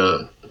fact,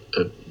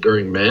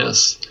 during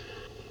Mass,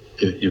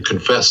 you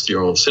confess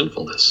your own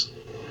sinfulness.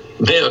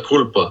 Mea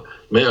culpa,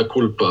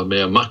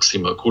 mea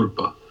maxima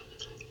culpa.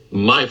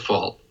 My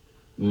fault,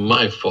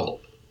 my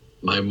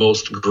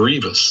most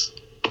grievous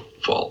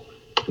fault.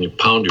 And you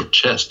pound your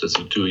chest as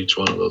you do each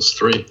one of those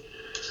three.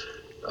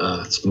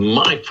 It's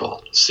my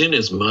fault. Sin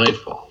is my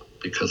fault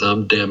because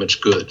I'm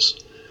damaged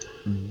goods.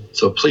 Mm-hmm.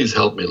 So please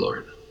help me,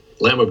 Lord.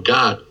 Lamb of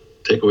God,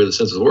 take away the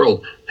sins of the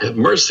world. Have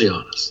mercy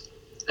on us.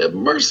 Have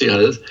mercy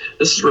on us.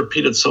 This is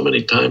repeated so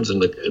many times in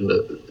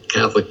the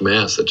Catholic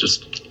Mass that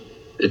just,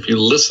 if you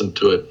listen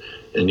to it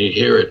and you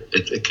hear it,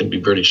 it can be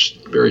very,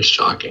 very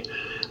shocking.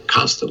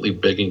 Constantly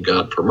begging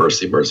God for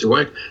mercy. Mercy,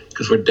 why?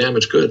 Because we're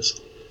damaged goods.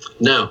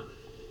 Now,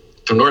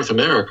 to North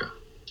America,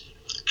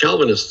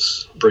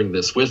 Calvinists bring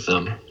this with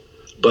them,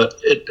 but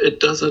it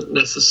doesn't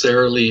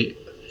necessarily,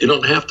 you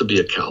don't have to be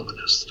a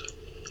Calvinist.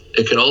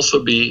 It can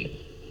also be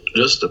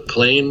just a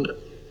plain,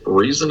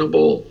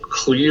 reasonable,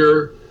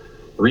 clear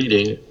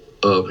reading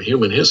of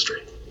human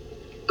history,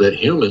 that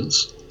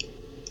humans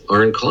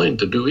are inclined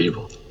to do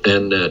evil,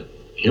 and that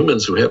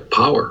humans who have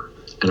power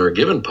and are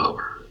given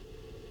power,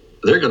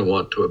 they're going to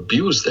want to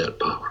abuse that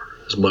power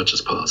as much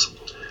as possible.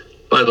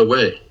 By the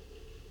way,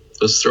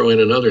 let's throw in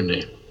another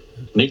name,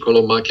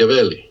 Niccolo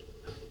Machiavelli.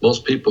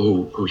 Most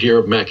people who hear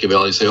of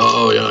Machiavelli say,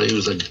 oh, yeah, he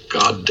was a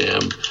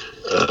goddamn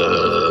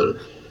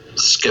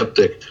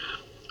skeptic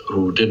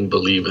who didn't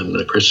believe in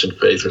the Christian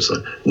faith or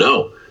something.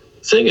 No,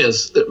 the thing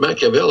is that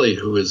Machiavelli,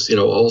 who is,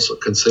 also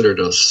considered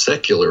a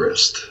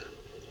secularist,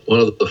 one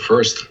of the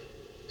first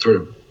sort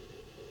of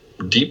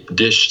deep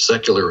dish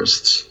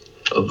secularists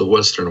of the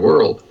Western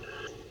world,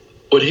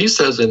 what he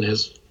says in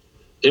his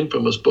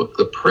infamous book,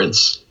 The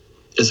Prince,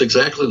 is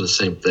exactly the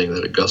same thing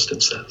that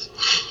Augustine says,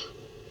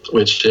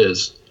 which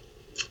is,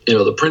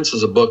 The Prince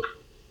is a book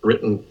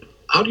written,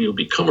 how do you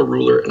become a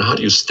ruler and how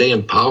do you stay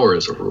in power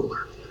as a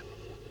ruler?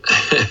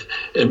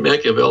 And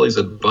Machiavelli's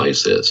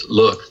advice is,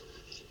 look,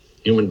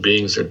 human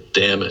beings are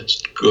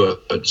damaged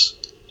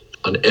goods,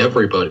 and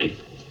everybody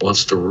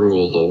wants to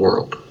rule the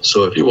world.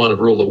 So if you want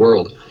to rule the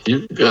world,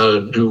 you've got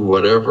to do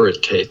whatever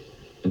it takes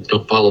and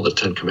don't follow the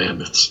 10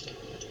 Commandments.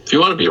 If you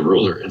want to be a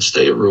ruler and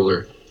stay a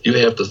ruler, you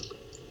have to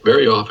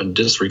very often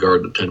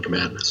disregard the Ten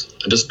Commandments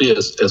and just be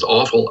as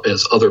awful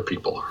as other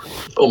people are.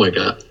 Oh my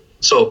God.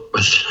 So by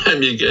the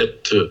time you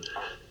get to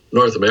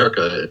North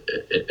America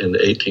in the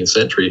 18th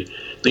century,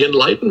 the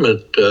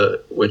Enlightenment,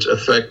 which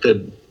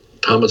affected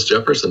Thomas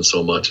Jefferson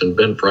so much, and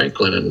Ben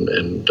Franklin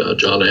and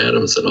John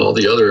Adams and all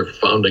the other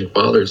founding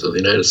fathers of the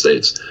United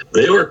States,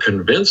 they were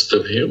convinced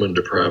of human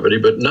depravity,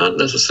 but not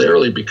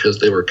necessarily because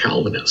they were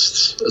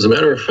Calvinists. As a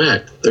matter of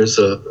fact, there's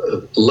a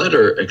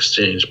letter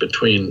exchange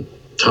between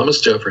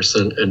Thomas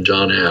Jefferson and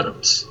John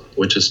Adams,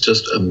 which is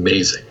just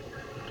amazing,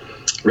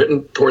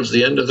 written towards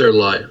the end of their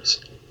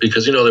lives,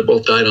 because, you know, they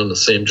both died on the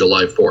same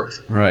July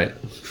 4th. Right.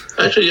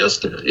 Actually,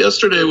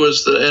 yesterday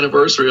was the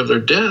anniversary of their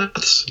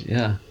deaths.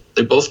 Yeah.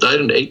 They both died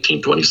in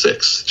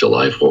 1826,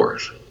 July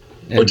 4th,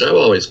 which I've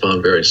always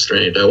found very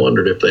strange. I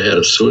wondered if they had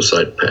a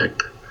suicide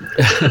pact.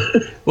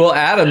 Well,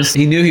 Adams,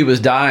 he knew he was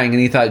dying, and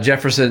he thought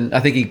Jefferson, I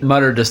think he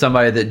muttered to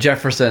somebody that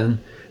Jefferson,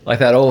 like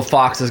that old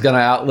fox, is going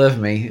to outlive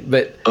me.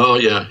 But oh,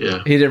 yeah.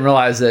 He didn't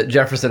realize that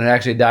Jefferson had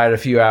actually died a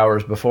few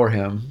hours before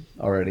him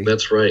already.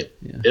 That's right.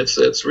 Yeah.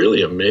 It's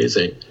really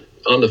amazing.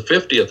 On the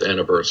 50th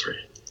anniversary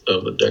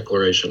of the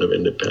Declaration of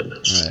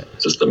Independence. Right.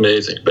 It's just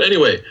amazing. But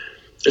anyway,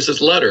 there's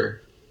this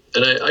letter,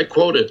 and I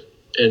quote it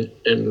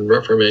in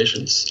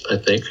Reformations, I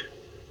think.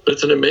 But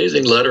it's an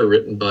amazing letter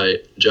written by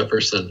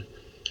Jefferson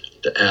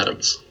to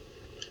Adams.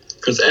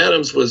 Because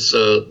Adams was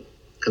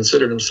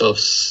considered himself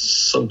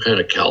some kind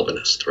of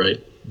Calvinist,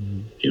 right?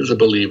 Mm-hmm. He was a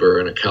believer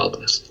and a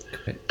Calvinist.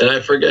 Okay. And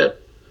I forget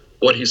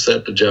what he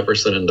said to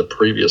Jefferson in the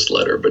previous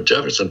letter, but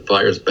Jefferson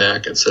fires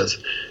back and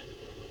says,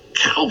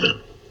 Calvin,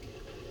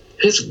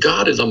 his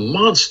God is a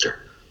monster.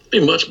 It'd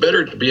be much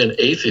better to be an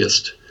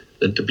atheist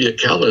than to be a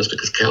Calvinist,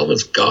 because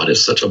Calvin's God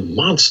is such a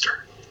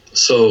monster.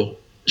 So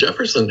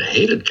Jefferson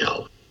hated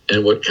Calvin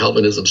and what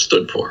Calvinism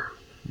stood for,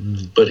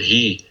 but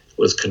he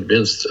was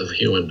convinced of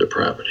human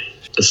depravity,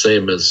 the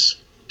same as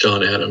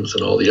John Adams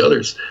and all the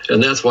others.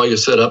 And that's why you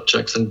set up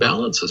checks and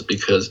balances,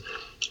 because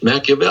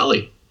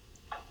Machiavelli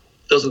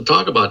doesn't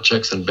talk about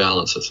checks and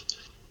balances.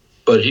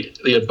 But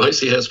the advice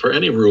he has for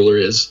any ruler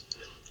is,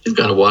 you've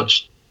got to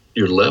watch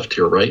your left,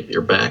 your right,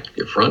 your back,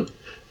 your front.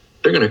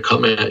 They're going to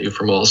come at you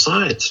from all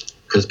sides,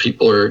 because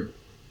people are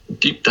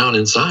deep down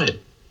inside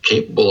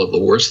capable of the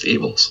worst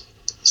evils.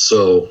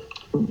 So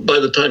by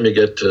the time you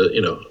get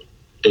to,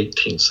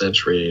 18th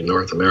century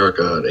North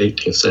America and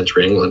 18th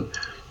century England,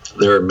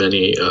 there are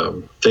many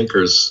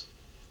thinkers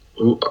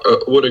who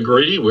would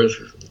agree with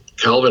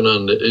Calvin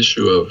on the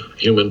issue of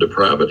human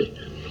depravity,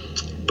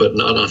 but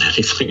not on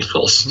anything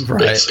else,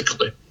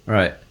 basically.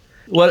 Right.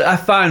 What I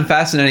find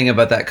fascinating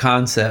about that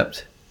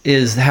concept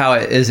is how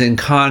it is in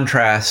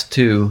contrast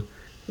to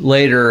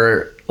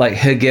later, like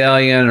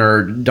Hegelian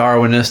or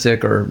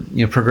Darwinistic or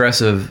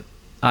progressive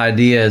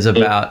ideas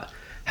about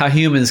how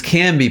humans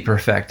can be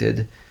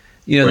perfected.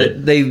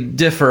 They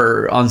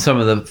differ on some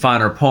of the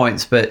finer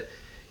points, but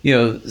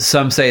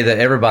some say that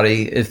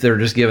everybody, if they're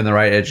just given the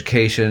right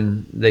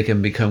education, they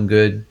can become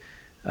good.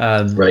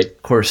 Right.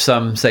 Of course,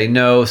 some say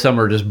no. Some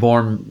are just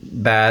born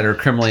bad or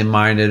criminally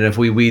minded. If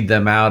we weed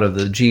them out of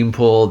the gene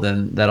pool,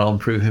 then that'll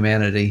improve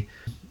humanity.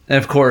 And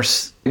of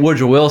course,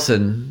 Woodrow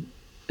Wilson,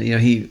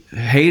 he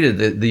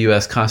hated the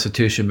U.S.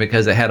 Constitution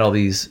because it had all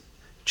these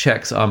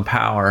checks on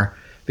power,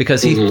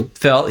 because he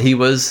felt he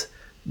was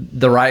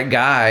the right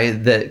guy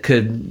that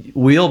could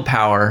wield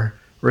power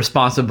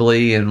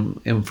responsibly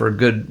and for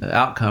good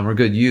outcome or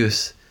good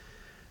use.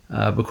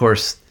 Of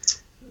course,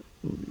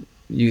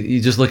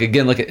 you just look at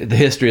the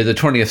history of the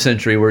 20th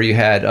century, where you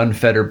had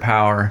unfettered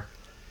power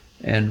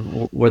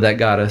and where that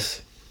got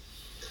us.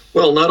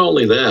 Well, not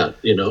only that,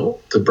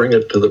 to bring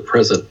it to the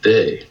present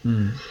day,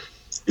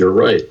 you're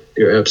right.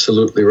 You're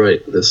absolutely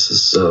right. This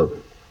is a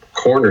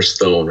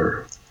cornerstone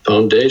or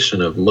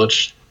foundation of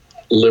much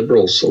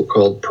liberal,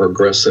 so-called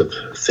progressive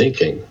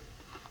thinking,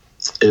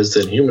 is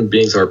that human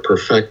beings are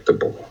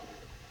perfectible.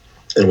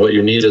 And what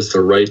you need is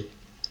the right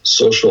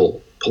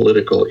social,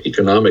 political,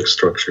 economic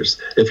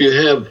structures. If you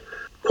have,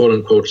 quote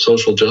unquote,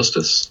 social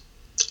justice,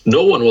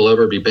 no one will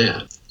ever be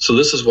bad. So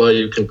this is why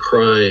you can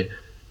cry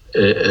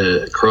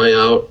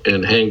out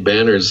and hang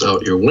banners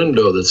out your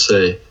window that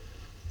say,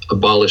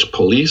 abolish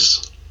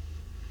police.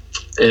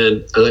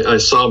 And I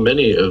saw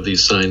many of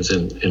these signs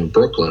in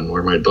Brooklyn,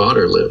 where my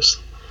daughter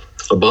lives.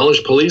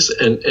 Abolish police,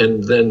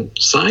 and then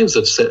signs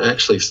that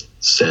actually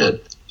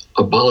said,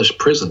 abolish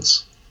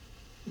prisons.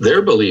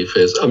 Their belief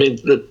is,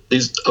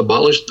 these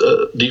abolished,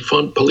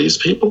 defund police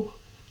people,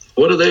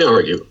 what do they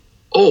argue?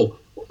 Oh,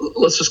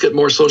 let's just get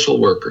more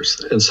social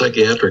workers and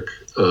psychiatric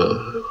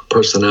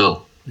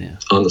personnel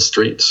on the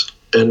streets.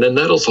 And then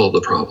that'll solve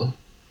the problem.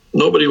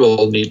 Nobody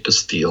will need to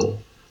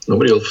steal.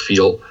 Nobody will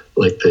feel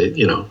like they,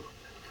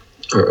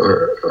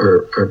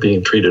 are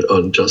being treated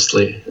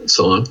unjustly and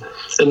so on.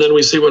 And then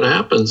we see what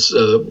happens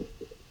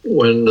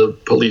when the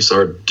police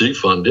are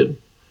defunded,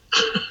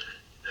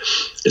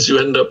 is you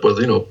end up with,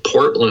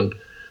 Portland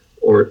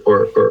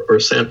or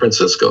San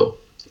Francisco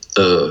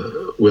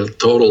with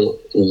total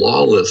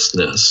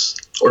lawlessness.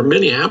 Or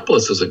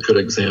Minneapolis is a good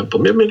example.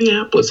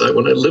 Minneapolis,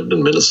 when I lived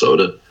in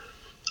Minnesota,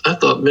 I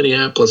thought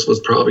Minneapolis was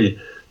probably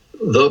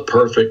the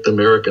perfect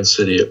American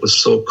city. It was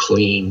so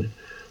clean,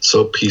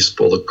 so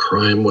peaceful. The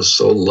crime was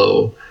so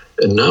low.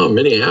 And now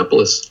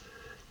Minneapolis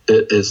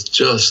is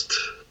just,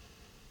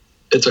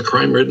 it's a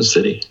crime-ridden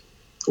city.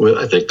 Well,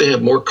 I think they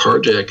have more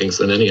carjackings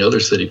than any other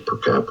city per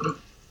capita.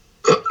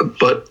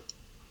 But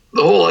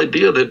the whole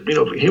idea that,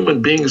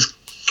 human beings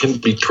can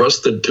be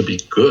trusted to be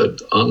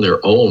good on their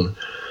own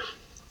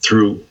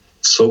through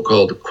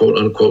so-called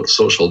quote-unquote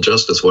social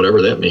justice,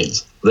 whatever that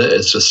means, that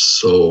is just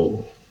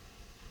so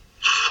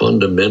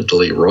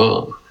fundamentally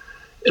wrong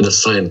in a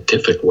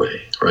scientific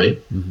way, right?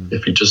 Mm-hmm.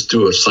 If you just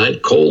do a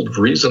cold,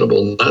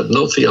 reasonable,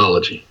 no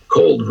theology,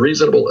 cold,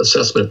 reasonable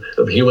assessment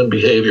of human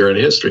behavior and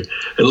history,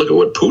 and look at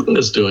what Putin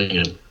is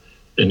doing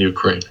in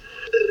Ukraine,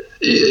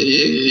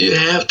 you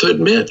have to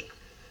admit,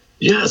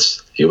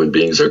 yes, human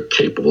beings are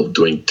capable of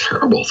doing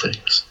terrible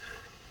things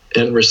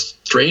and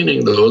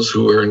restraining those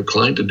who are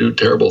inclined to do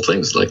terrible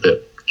things, like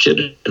that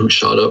kid who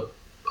shot up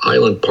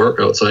Highland Park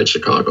outside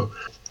Chicago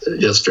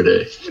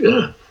yesterday.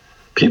 Yeah,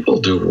 people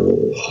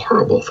do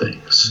horrible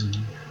things.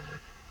 Mm-hmm.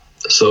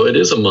 So it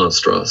is a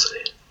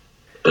monstrosity.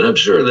 And I'm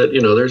sure that,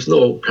 there's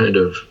no kind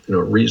of,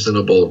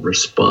 reasonable,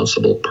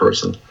 responsible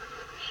person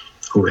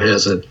who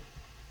hasn't,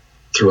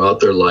 throughout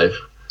their life,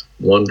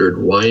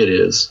 wondered why it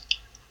is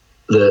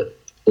that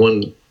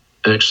one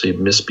actually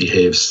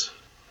misbehaves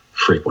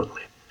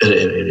frequently.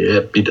 And you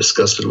have to be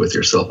disgusted with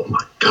yourself. Oh,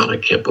 my God, I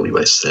can't believe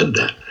I said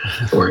that.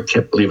 Or I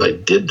can't believe I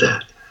did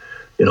that.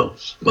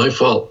 My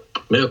fault.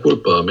 Mea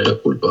culpa,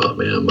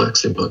 mea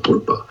maxima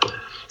culpa.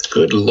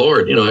 Good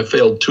Lord. I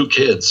failed 2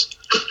 kids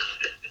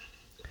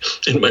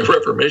in my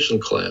Reformation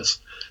class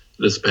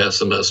this past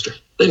semester.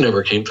 They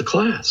never came to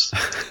class.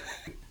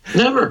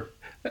 Never.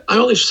 I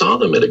only saw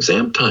them at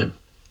exam time.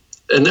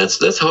 And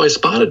that's how I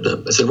spotted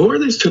them. I said, who are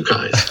these 2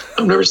 guys?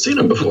 I've never seen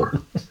them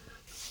before.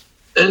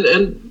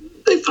 And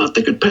they thought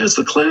they could pass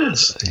the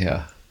class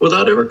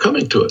without ever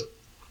coming to it.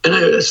 And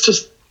it's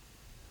just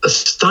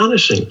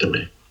astonishing to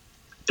me.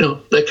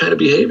 That kind of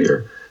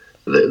behavior,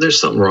 there's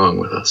something wrong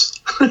with us.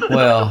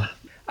 Well,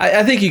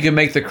 I think you can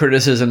make the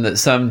criticism that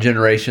some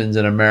generations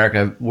in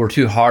America were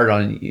too hard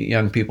on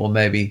young people,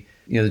 maybe.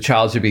 The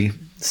child should be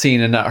seen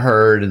and not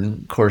heard,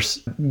 and of course,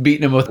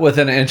 beating them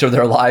within an inch of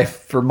their life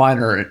for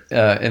minor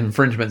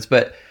infringements.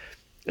 But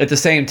at the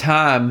same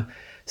time,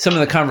 some of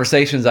the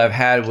conversations I've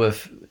had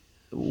with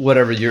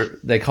whatever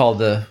they call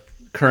the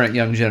current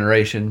young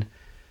generation,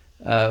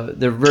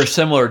 they're very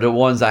similar to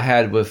ones I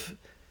had with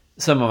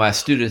some of my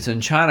students in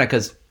China,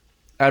 because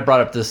I brought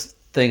up this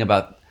thing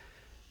about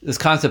this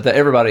concept that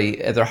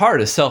everybody at their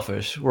heart is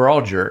selfish. We're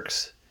all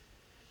jerks.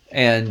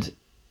 And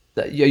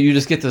you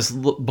just get this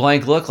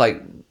blank look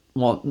like,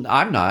 well,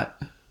 I'm not.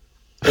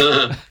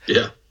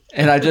 Yeah.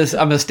 And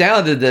I'm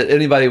astounded that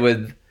anybody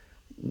would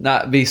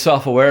not be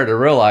self-aware to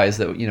realize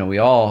that, we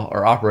all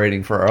are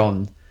operating for our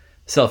own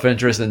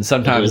self-interest, and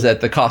sometimes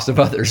at the cost of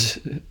others'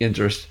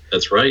 interest.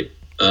 That's right.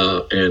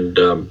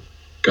 And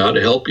God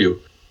help you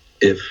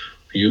if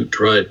you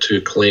try to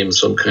claim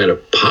some kind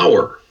of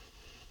power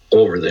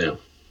over them.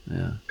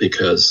 Yeah.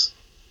 Because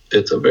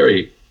it's a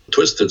very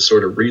twisted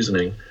sort of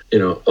reasoning.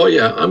 Oh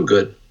yeah, I'm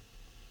good,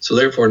 so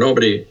therefore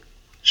nobody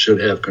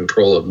should have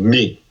control of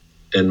me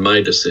and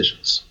my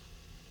decisions,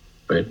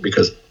 right?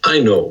 Because I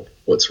know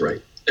what's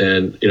right.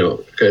 And,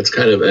 it's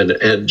kind of an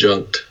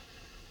adjunct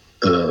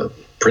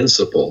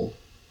principle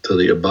to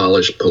the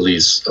abolish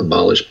police,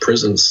 abolish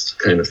prisons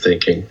kind of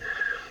thinking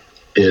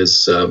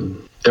is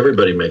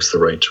everybody makes the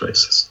right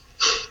choices.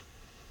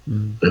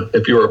 Mm.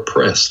 If you're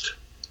oppressed,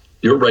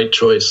 your right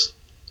choice,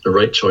 the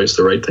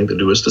right thing to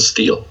do is to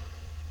steal.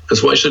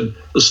 Because why should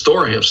the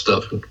store have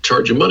stuff and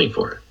charge you money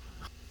for it?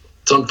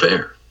 It's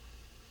unfair.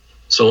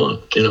 So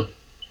on,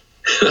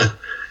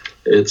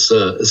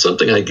 It's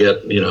something I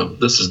get,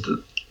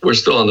 we're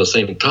still on the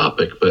same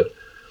topic, but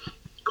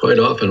quite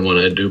often when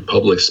I do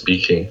public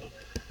speaking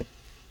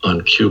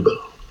on Cuba,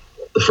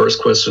 the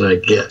first question I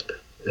get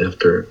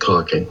after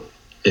talking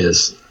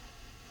is,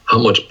 how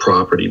much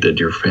property did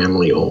your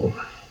family own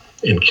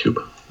in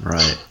Cuba?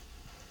 Right.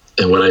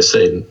 And when I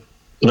say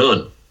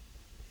none,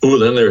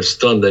 then they're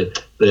stunned. They're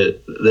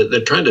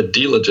trying to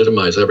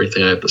delegitimize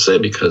everything I have to say,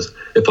 because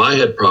if I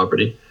had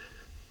property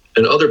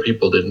and other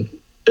people didn't,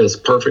 it's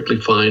perfectly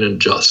fine and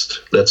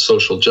just. That's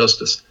social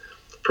justice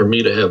for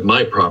me to have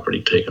my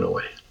property taken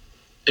away.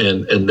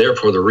 And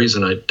therefore, the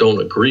reason I don't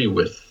agree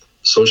with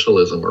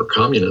socialism or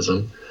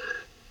communism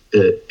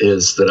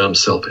is that I'm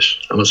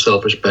selfish. I'm a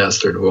selfish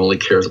bastard who only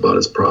cares about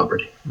his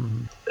property,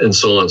 and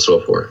so on and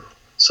so forth.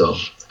 So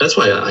that's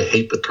why I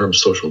hate the term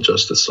social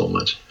justice so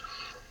much,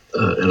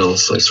 and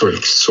also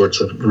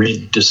sorts of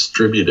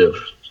redistributive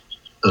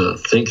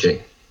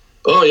thinking.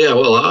 Oh yeah,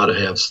 well, I ought to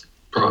have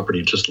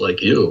property just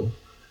like you.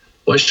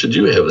 Why should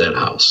you have that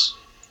house?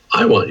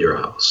 I want your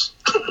house.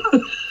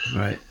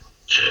 Right.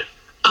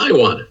 I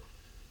want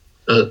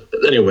it.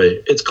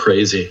 Anyway, it's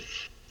crazy.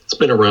 It's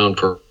been around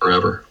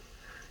forever.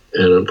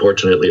 And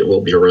unfortunately, it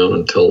will be around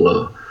until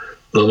the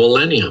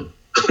millennium.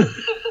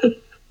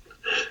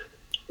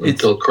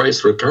 Until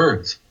Christ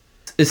returns.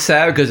 It's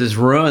sad because it's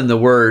ruined the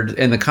word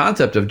and the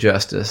concept of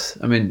justice.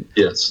 I mean,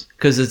 Yes.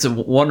 because it's a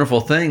wonderful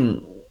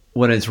thing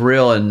when it's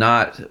real and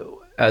not,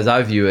 as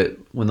I view it,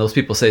 when those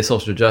people say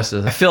social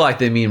justice, I feel like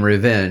they mean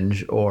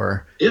revenge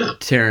or Yeah.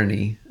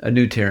 tyranny, a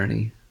new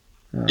tyranny.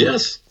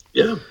 Yes.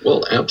 Yeah.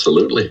 Well,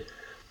 absolutely.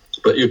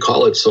 But you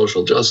call it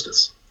social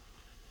justice.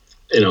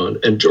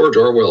 And George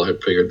Orwell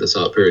had figured this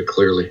out very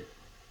clearly,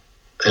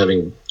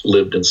 having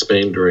lived in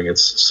Spain during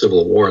its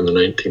civil war in the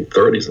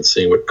 1930s and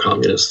seeing what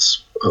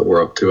communists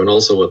were up to, and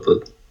also what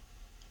the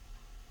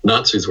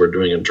Nazis were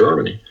doing in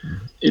Germany.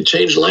 You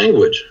change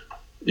language.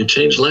 You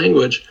change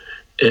language,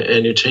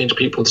 and you change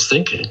people's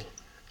thinking.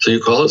 So you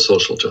call it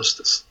social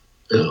justice.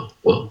 Yeah,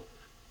 well,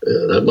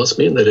 that must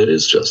mean that it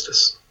is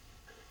justice.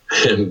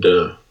 And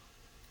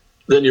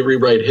then you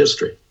rewrite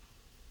history.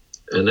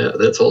 And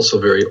that's also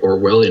very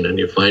Orwellian, and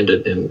you find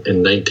it in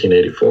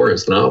 1984,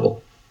 his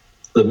novel.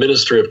 The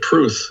Ministry of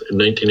Truth in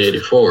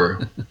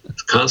 1984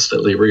 is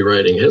constantly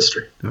rewriting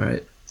history.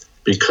 Right.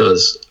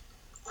 Because,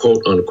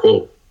 quote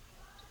unquote,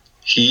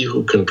 he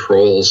who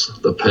controls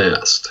the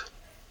past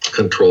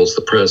controls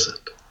the present.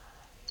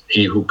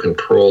 He who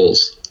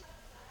controls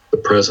the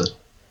present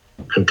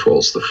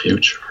controls the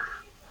future.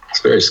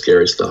 It's very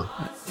scary stuff.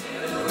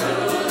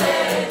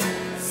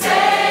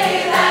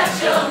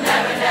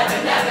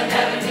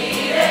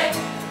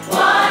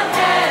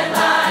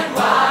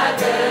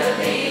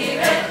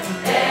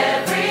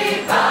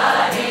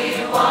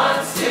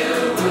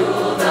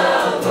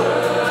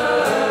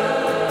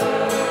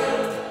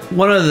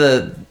 One of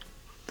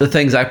the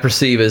things I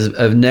perceive as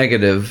a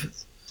negative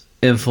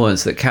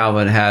influence that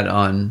Calvin had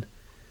on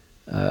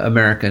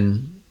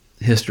American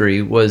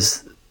history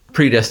was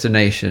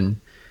predestination.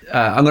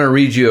 I'm going to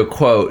read you a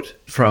quote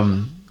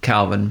from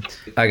Calvin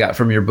I got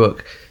from your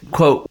book.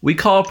 Quote, "We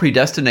call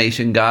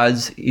predestination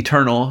God's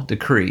eternal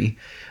decree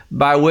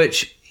by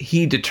which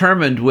he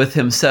determined with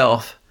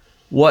himself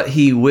what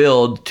he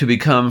willed to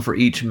become for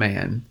each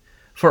man.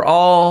 For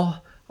all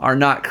are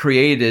not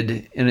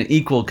created in an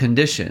equal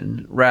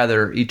condition.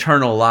 Rather,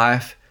 eternal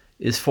life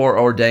is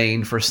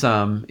foreordained for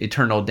some,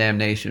 eternal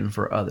damnation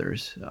for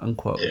others,"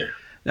 unquote. Yeah.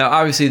 Now,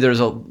 obviously, there's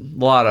a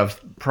lot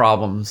of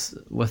problems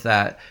with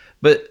that,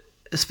 but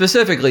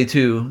specifically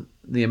to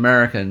the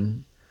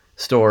American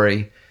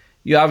story,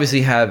 you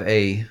obviously have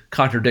a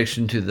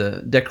contradiction to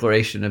the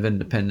Declaration of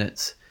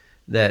Independence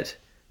that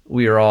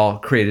we are all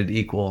created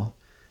equal.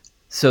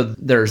 So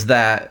there's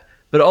that,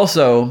 but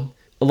also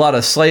a lot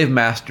of slave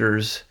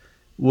masters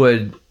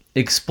would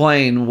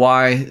explain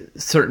why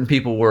certain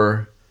people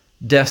were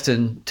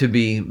destined to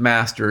be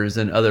masters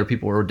and other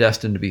people were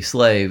destined to be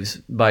slaves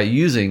by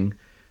using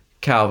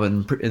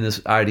Calvin in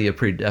this idea of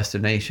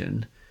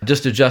predestination,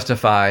 just to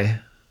justify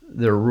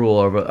their rule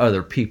over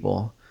other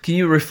people. Can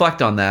you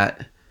reflect on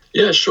that?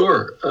 Yeah,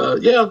 sure.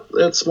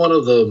 That's one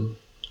of the,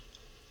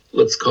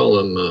 let's call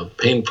them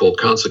painful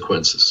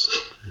consequences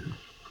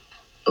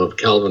of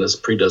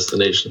Calvinist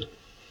predestination,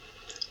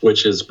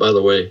 which is, by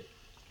the way,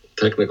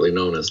 technically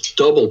known as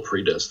double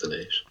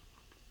predestination.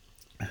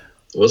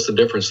 What's the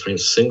difference between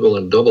single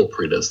and double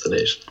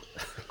predestination?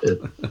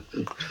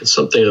 It's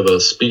something of a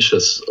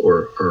specious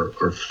or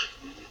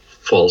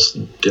false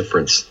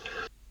difference.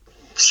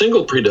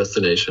 Single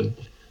predestination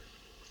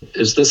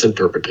is this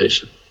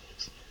interpretation.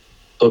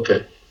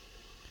 Okay.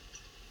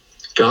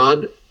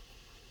 God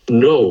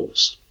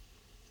knows.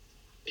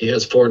 He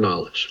has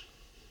foreknowledge.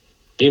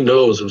 He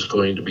knows who's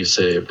going to be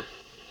saved,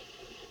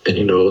 and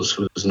he knows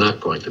who's not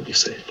going to be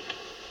saved.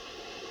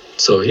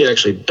 So he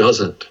actually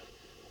doesn't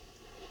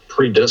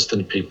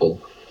predestine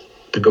people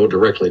to go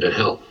directly to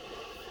hell.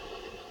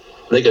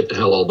 They get to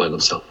hell all by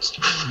themselves,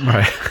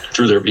 right,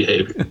 through their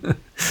behavior.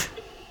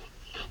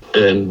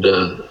 And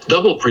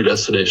double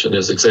predestination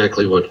is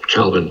exactly what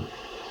Calvin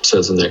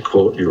says in that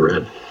quote you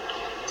read.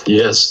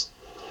 Yes,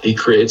 he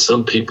creates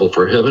some people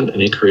for heaven,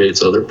 and he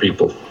creates other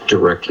people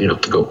directly,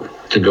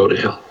 to go to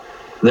hell.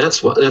 And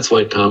that's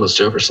why Thomas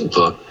Jefferson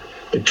thought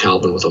that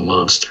Calvin was a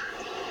monster,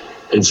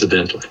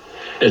 incidentally.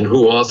 And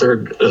who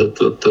authored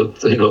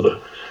the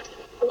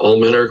all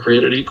men are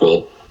created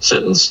equal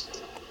sentence?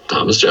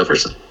 Thomas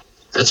Jefferson.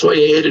 That's why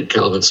he hated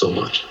Calvin so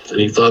much. And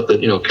he thought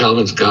that,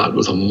 Calvin's God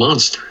was a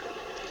monster.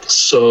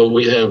 So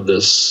we have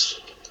this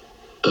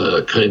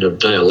kind of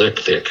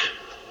dialectic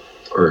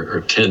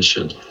or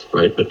tension,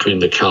 right, between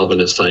the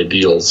Calvinist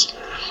ideals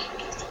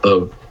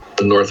of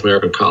the North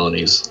American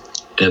colonies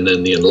and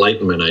then the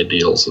Enlightenment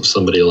ideals of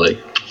somebody like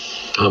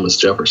Thomas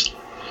Jefferson.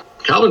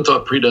 Calvin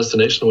thought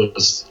predestination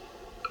was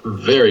a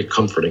very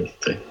comforting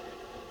thing.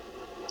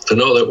 To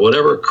know that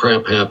whatever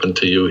crap happened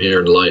to you here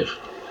in life,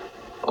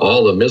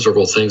 all the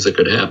miserable things that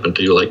could happen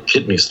to you, like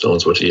kidney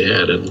stones, which he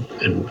had,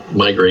 and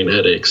migraine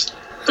headaches,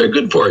 they're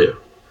good for you.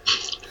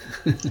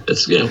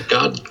 It's,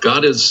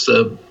 God is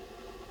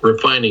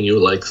refining you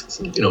like,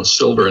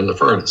 silver in the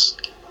furnace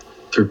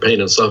through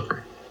pain and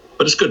suffering.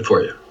 But it's good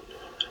for you.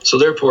 So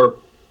therefore,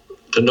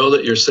 to know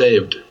that you're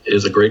saved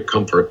is a great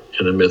comfort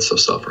in the midst of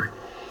suffering.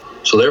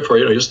 So therefore,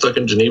 you're stuck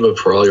in Geneva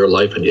for all your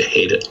life and you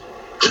hate it.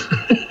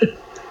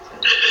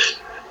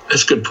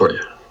 That's good for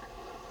you.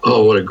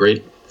 Oh, what a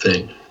great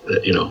thing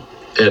that,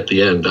 at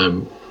the end,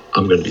 I'm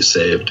going to be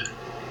saved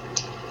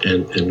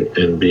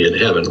and be in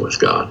heaven with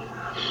God.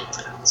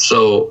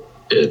 So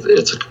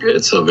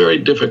it's a very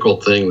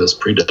difficult thing, this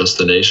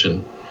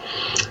predestination.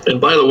 And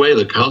by the way,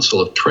 the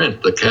Council of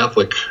Trent, the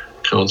Catholic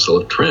Council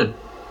of Trent,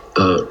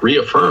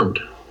 reaffirmed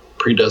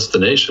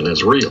predestination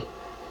as real.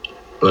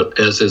 But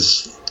as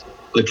is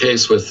the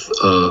case with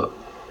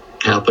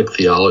Catholic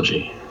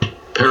theology,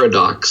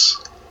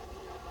 paradox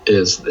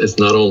is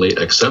not only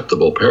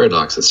acceptable,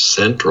 paradox is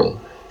central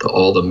to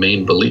all the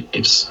main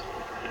beliefs.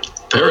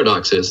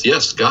 Paradox is,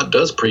 yes, God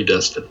does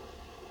predestine,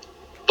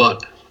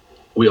 but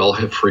we all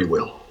have free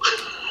will.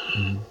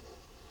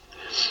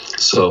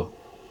 So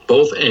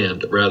both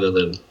and rather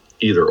than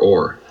either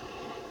or.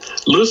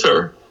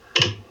 Luther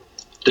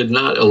did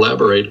not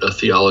elaborate a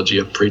theology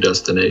of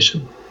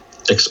predestination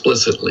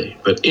explicitly,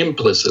 but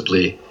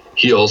implicitly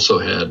he also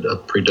had a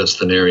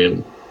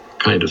predestinarian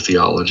kind of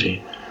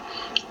theology,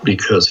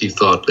 because he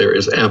thought there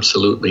is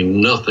absolutely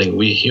nothing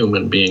we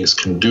human beings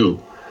can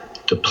do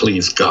to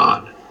please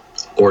God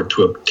or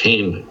to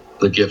obtain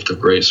the gift of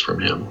grace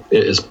from him.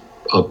 It is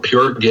a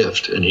pure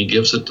gift, and he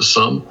gives it to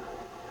some,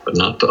 but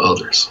not to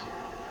others.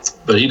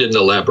 But he didn't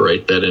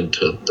elaborate that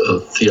into a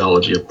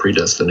theology of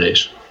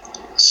predestination.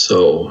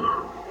 So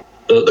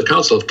the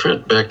Council of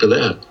Trent, back to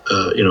that,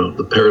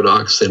 the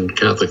paradox in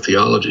Catholic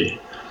theology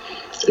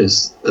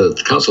is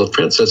the Council of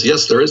Trent says,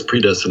 yes, there is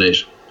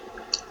predestination,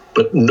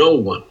 but no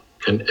one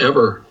can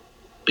ever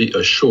be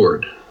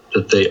assured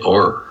that they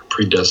are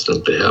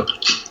predestined to heaven.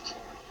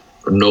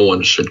 Or no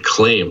one should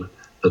claim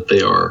that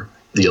they are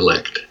the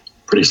elect.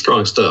 Pretty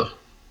strong stuff.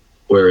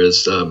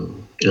 Whereas,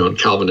 in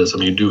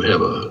Calvinism, you do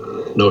have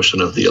a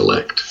notion of the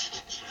elect.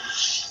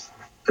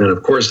 And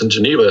of course, in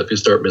Geneva, if you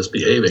start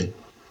misbehaving,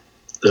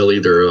 they'll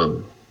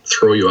either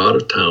throw you out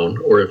of town,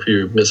 or if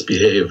you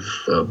misbehave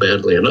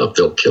badly enough,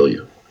 they'll kill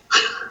you.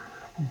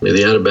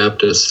 The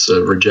Anabaptists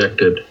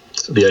rejected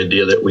the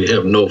idea that we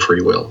have no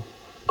free will.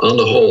 On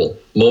the whole,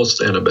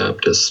 most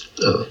Anabaptist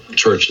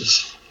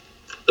churches,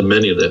 the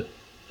many that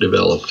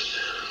developed,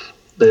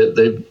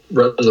 they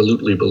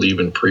resolutely believe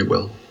in free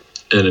will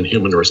and in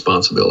human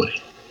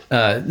responsibility.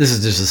 This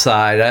is just a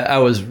side. I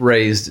was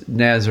raised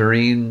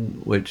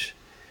Nazarene, which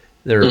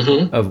they're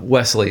of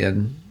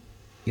Wesleyan.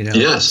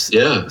 Yes,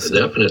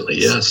 definitely,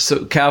 yes.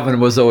 So Calvin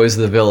was always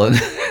the villain.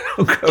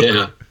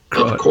 Yeah,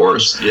 of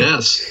course,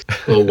 yes.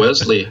 Well,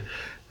 Wesley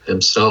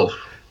himself,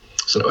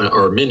 so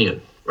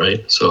Arminian,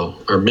 right? So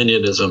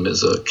Arminianism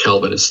is a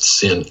Calvinist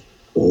sin.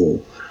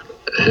 Ooh.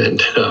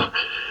 And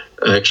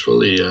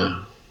actually,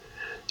 I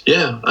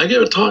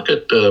gave a talk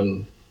at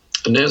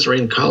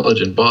Nazarene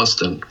College in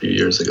Boston a few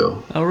years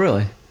ago. Oh,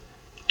 really?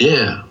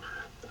 Yeah,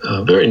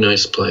 a very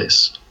nice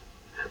place.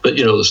 But,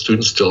 the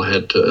students still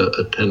had to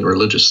attend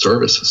religious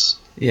services.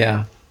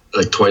 Yeah.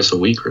 Like twice a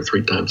week or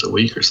 3 times a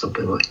week or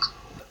something like that.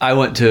 I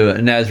went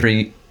to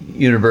Nazarene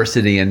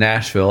University in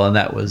Nashville, and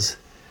that was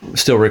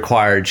still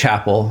required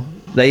chapel.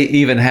 They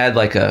even had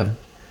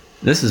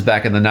this is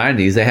back in the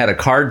 90s, they had a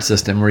card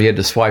system where you had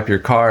to swipe your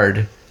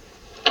card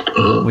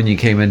when you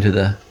came into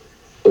the...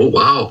 Oh,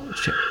 wow.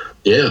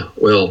 Yeah,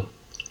 well,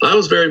 I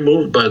was very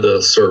moved by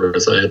the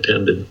service I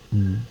attended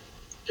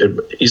at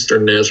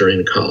Eastern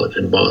Nazarene College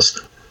in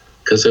Boston,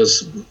 because it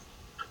was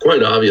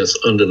quite obvious,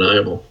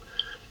 undeniable,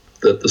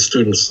 that the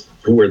students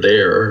who were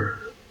there,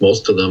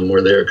 most of them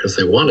were there because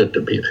they wanted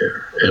to be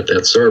there at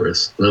that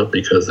service, not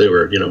because they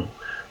were,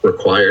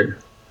 required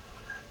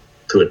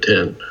to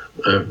attend.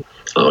 I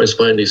always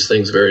find these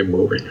things very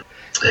moving.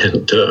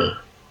 And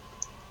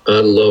I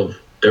love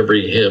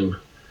every hymn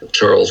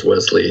Charles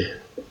Wesley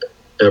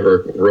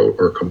ever wrote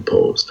or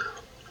composed.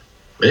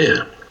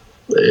 Man,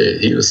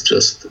 he was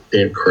just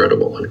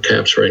incredible in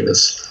capturing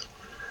this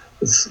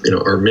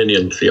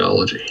Arminian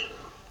theology.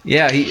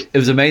 Yeah, it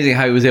was amazing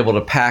how he was able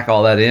to pack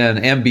all that in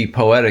and be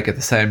poetic at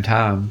the same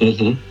time.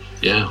 Mm-hmm.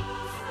 Yeah.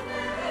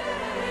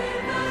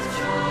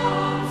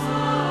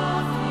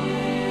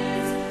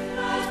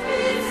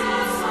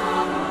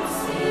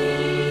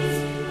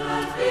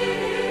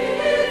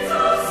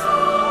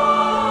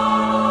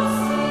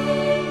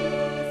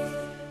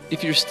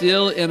 If you're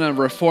still in a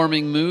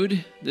reforming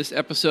mood, this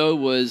episode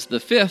was the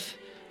 5th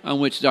on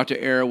which Dr.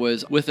 Ehre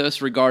was with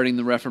us regarding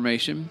the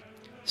Reformation,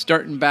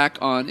 starting back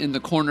on In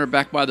the Corner,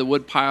 Back by the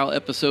Woodpile,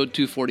 episode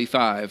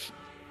 245.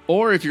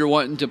 Or if you're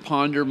wanting to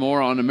ponder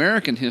more on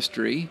American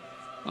history,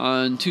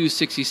 on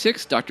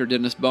 266, Dr.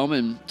 Dennis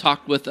Bowman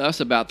talked with us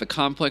about the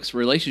complex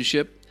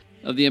relationship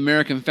of the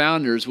American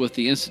founders with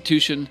the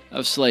institution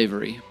of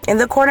slavery. In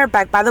the Corner,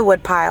 Back by the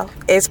Woodpile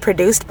is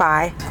produced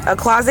by A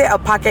Closet, A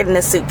Pocket, and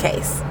a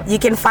Suitcase. You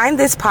can find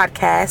this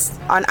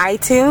podcast on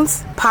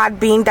iTunes,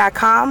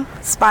 Podbean.com,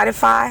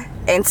 Spotify,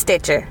 and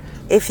Stitcher.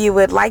 If you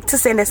would like to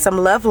send us some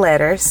love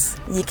letters,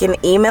 you can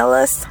email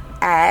us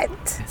at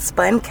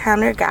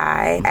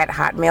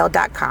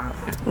spuncounterguy@hotmail.com.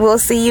 We'll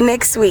see you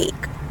next week.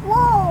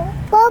 Whoa,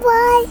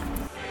 bye-bye.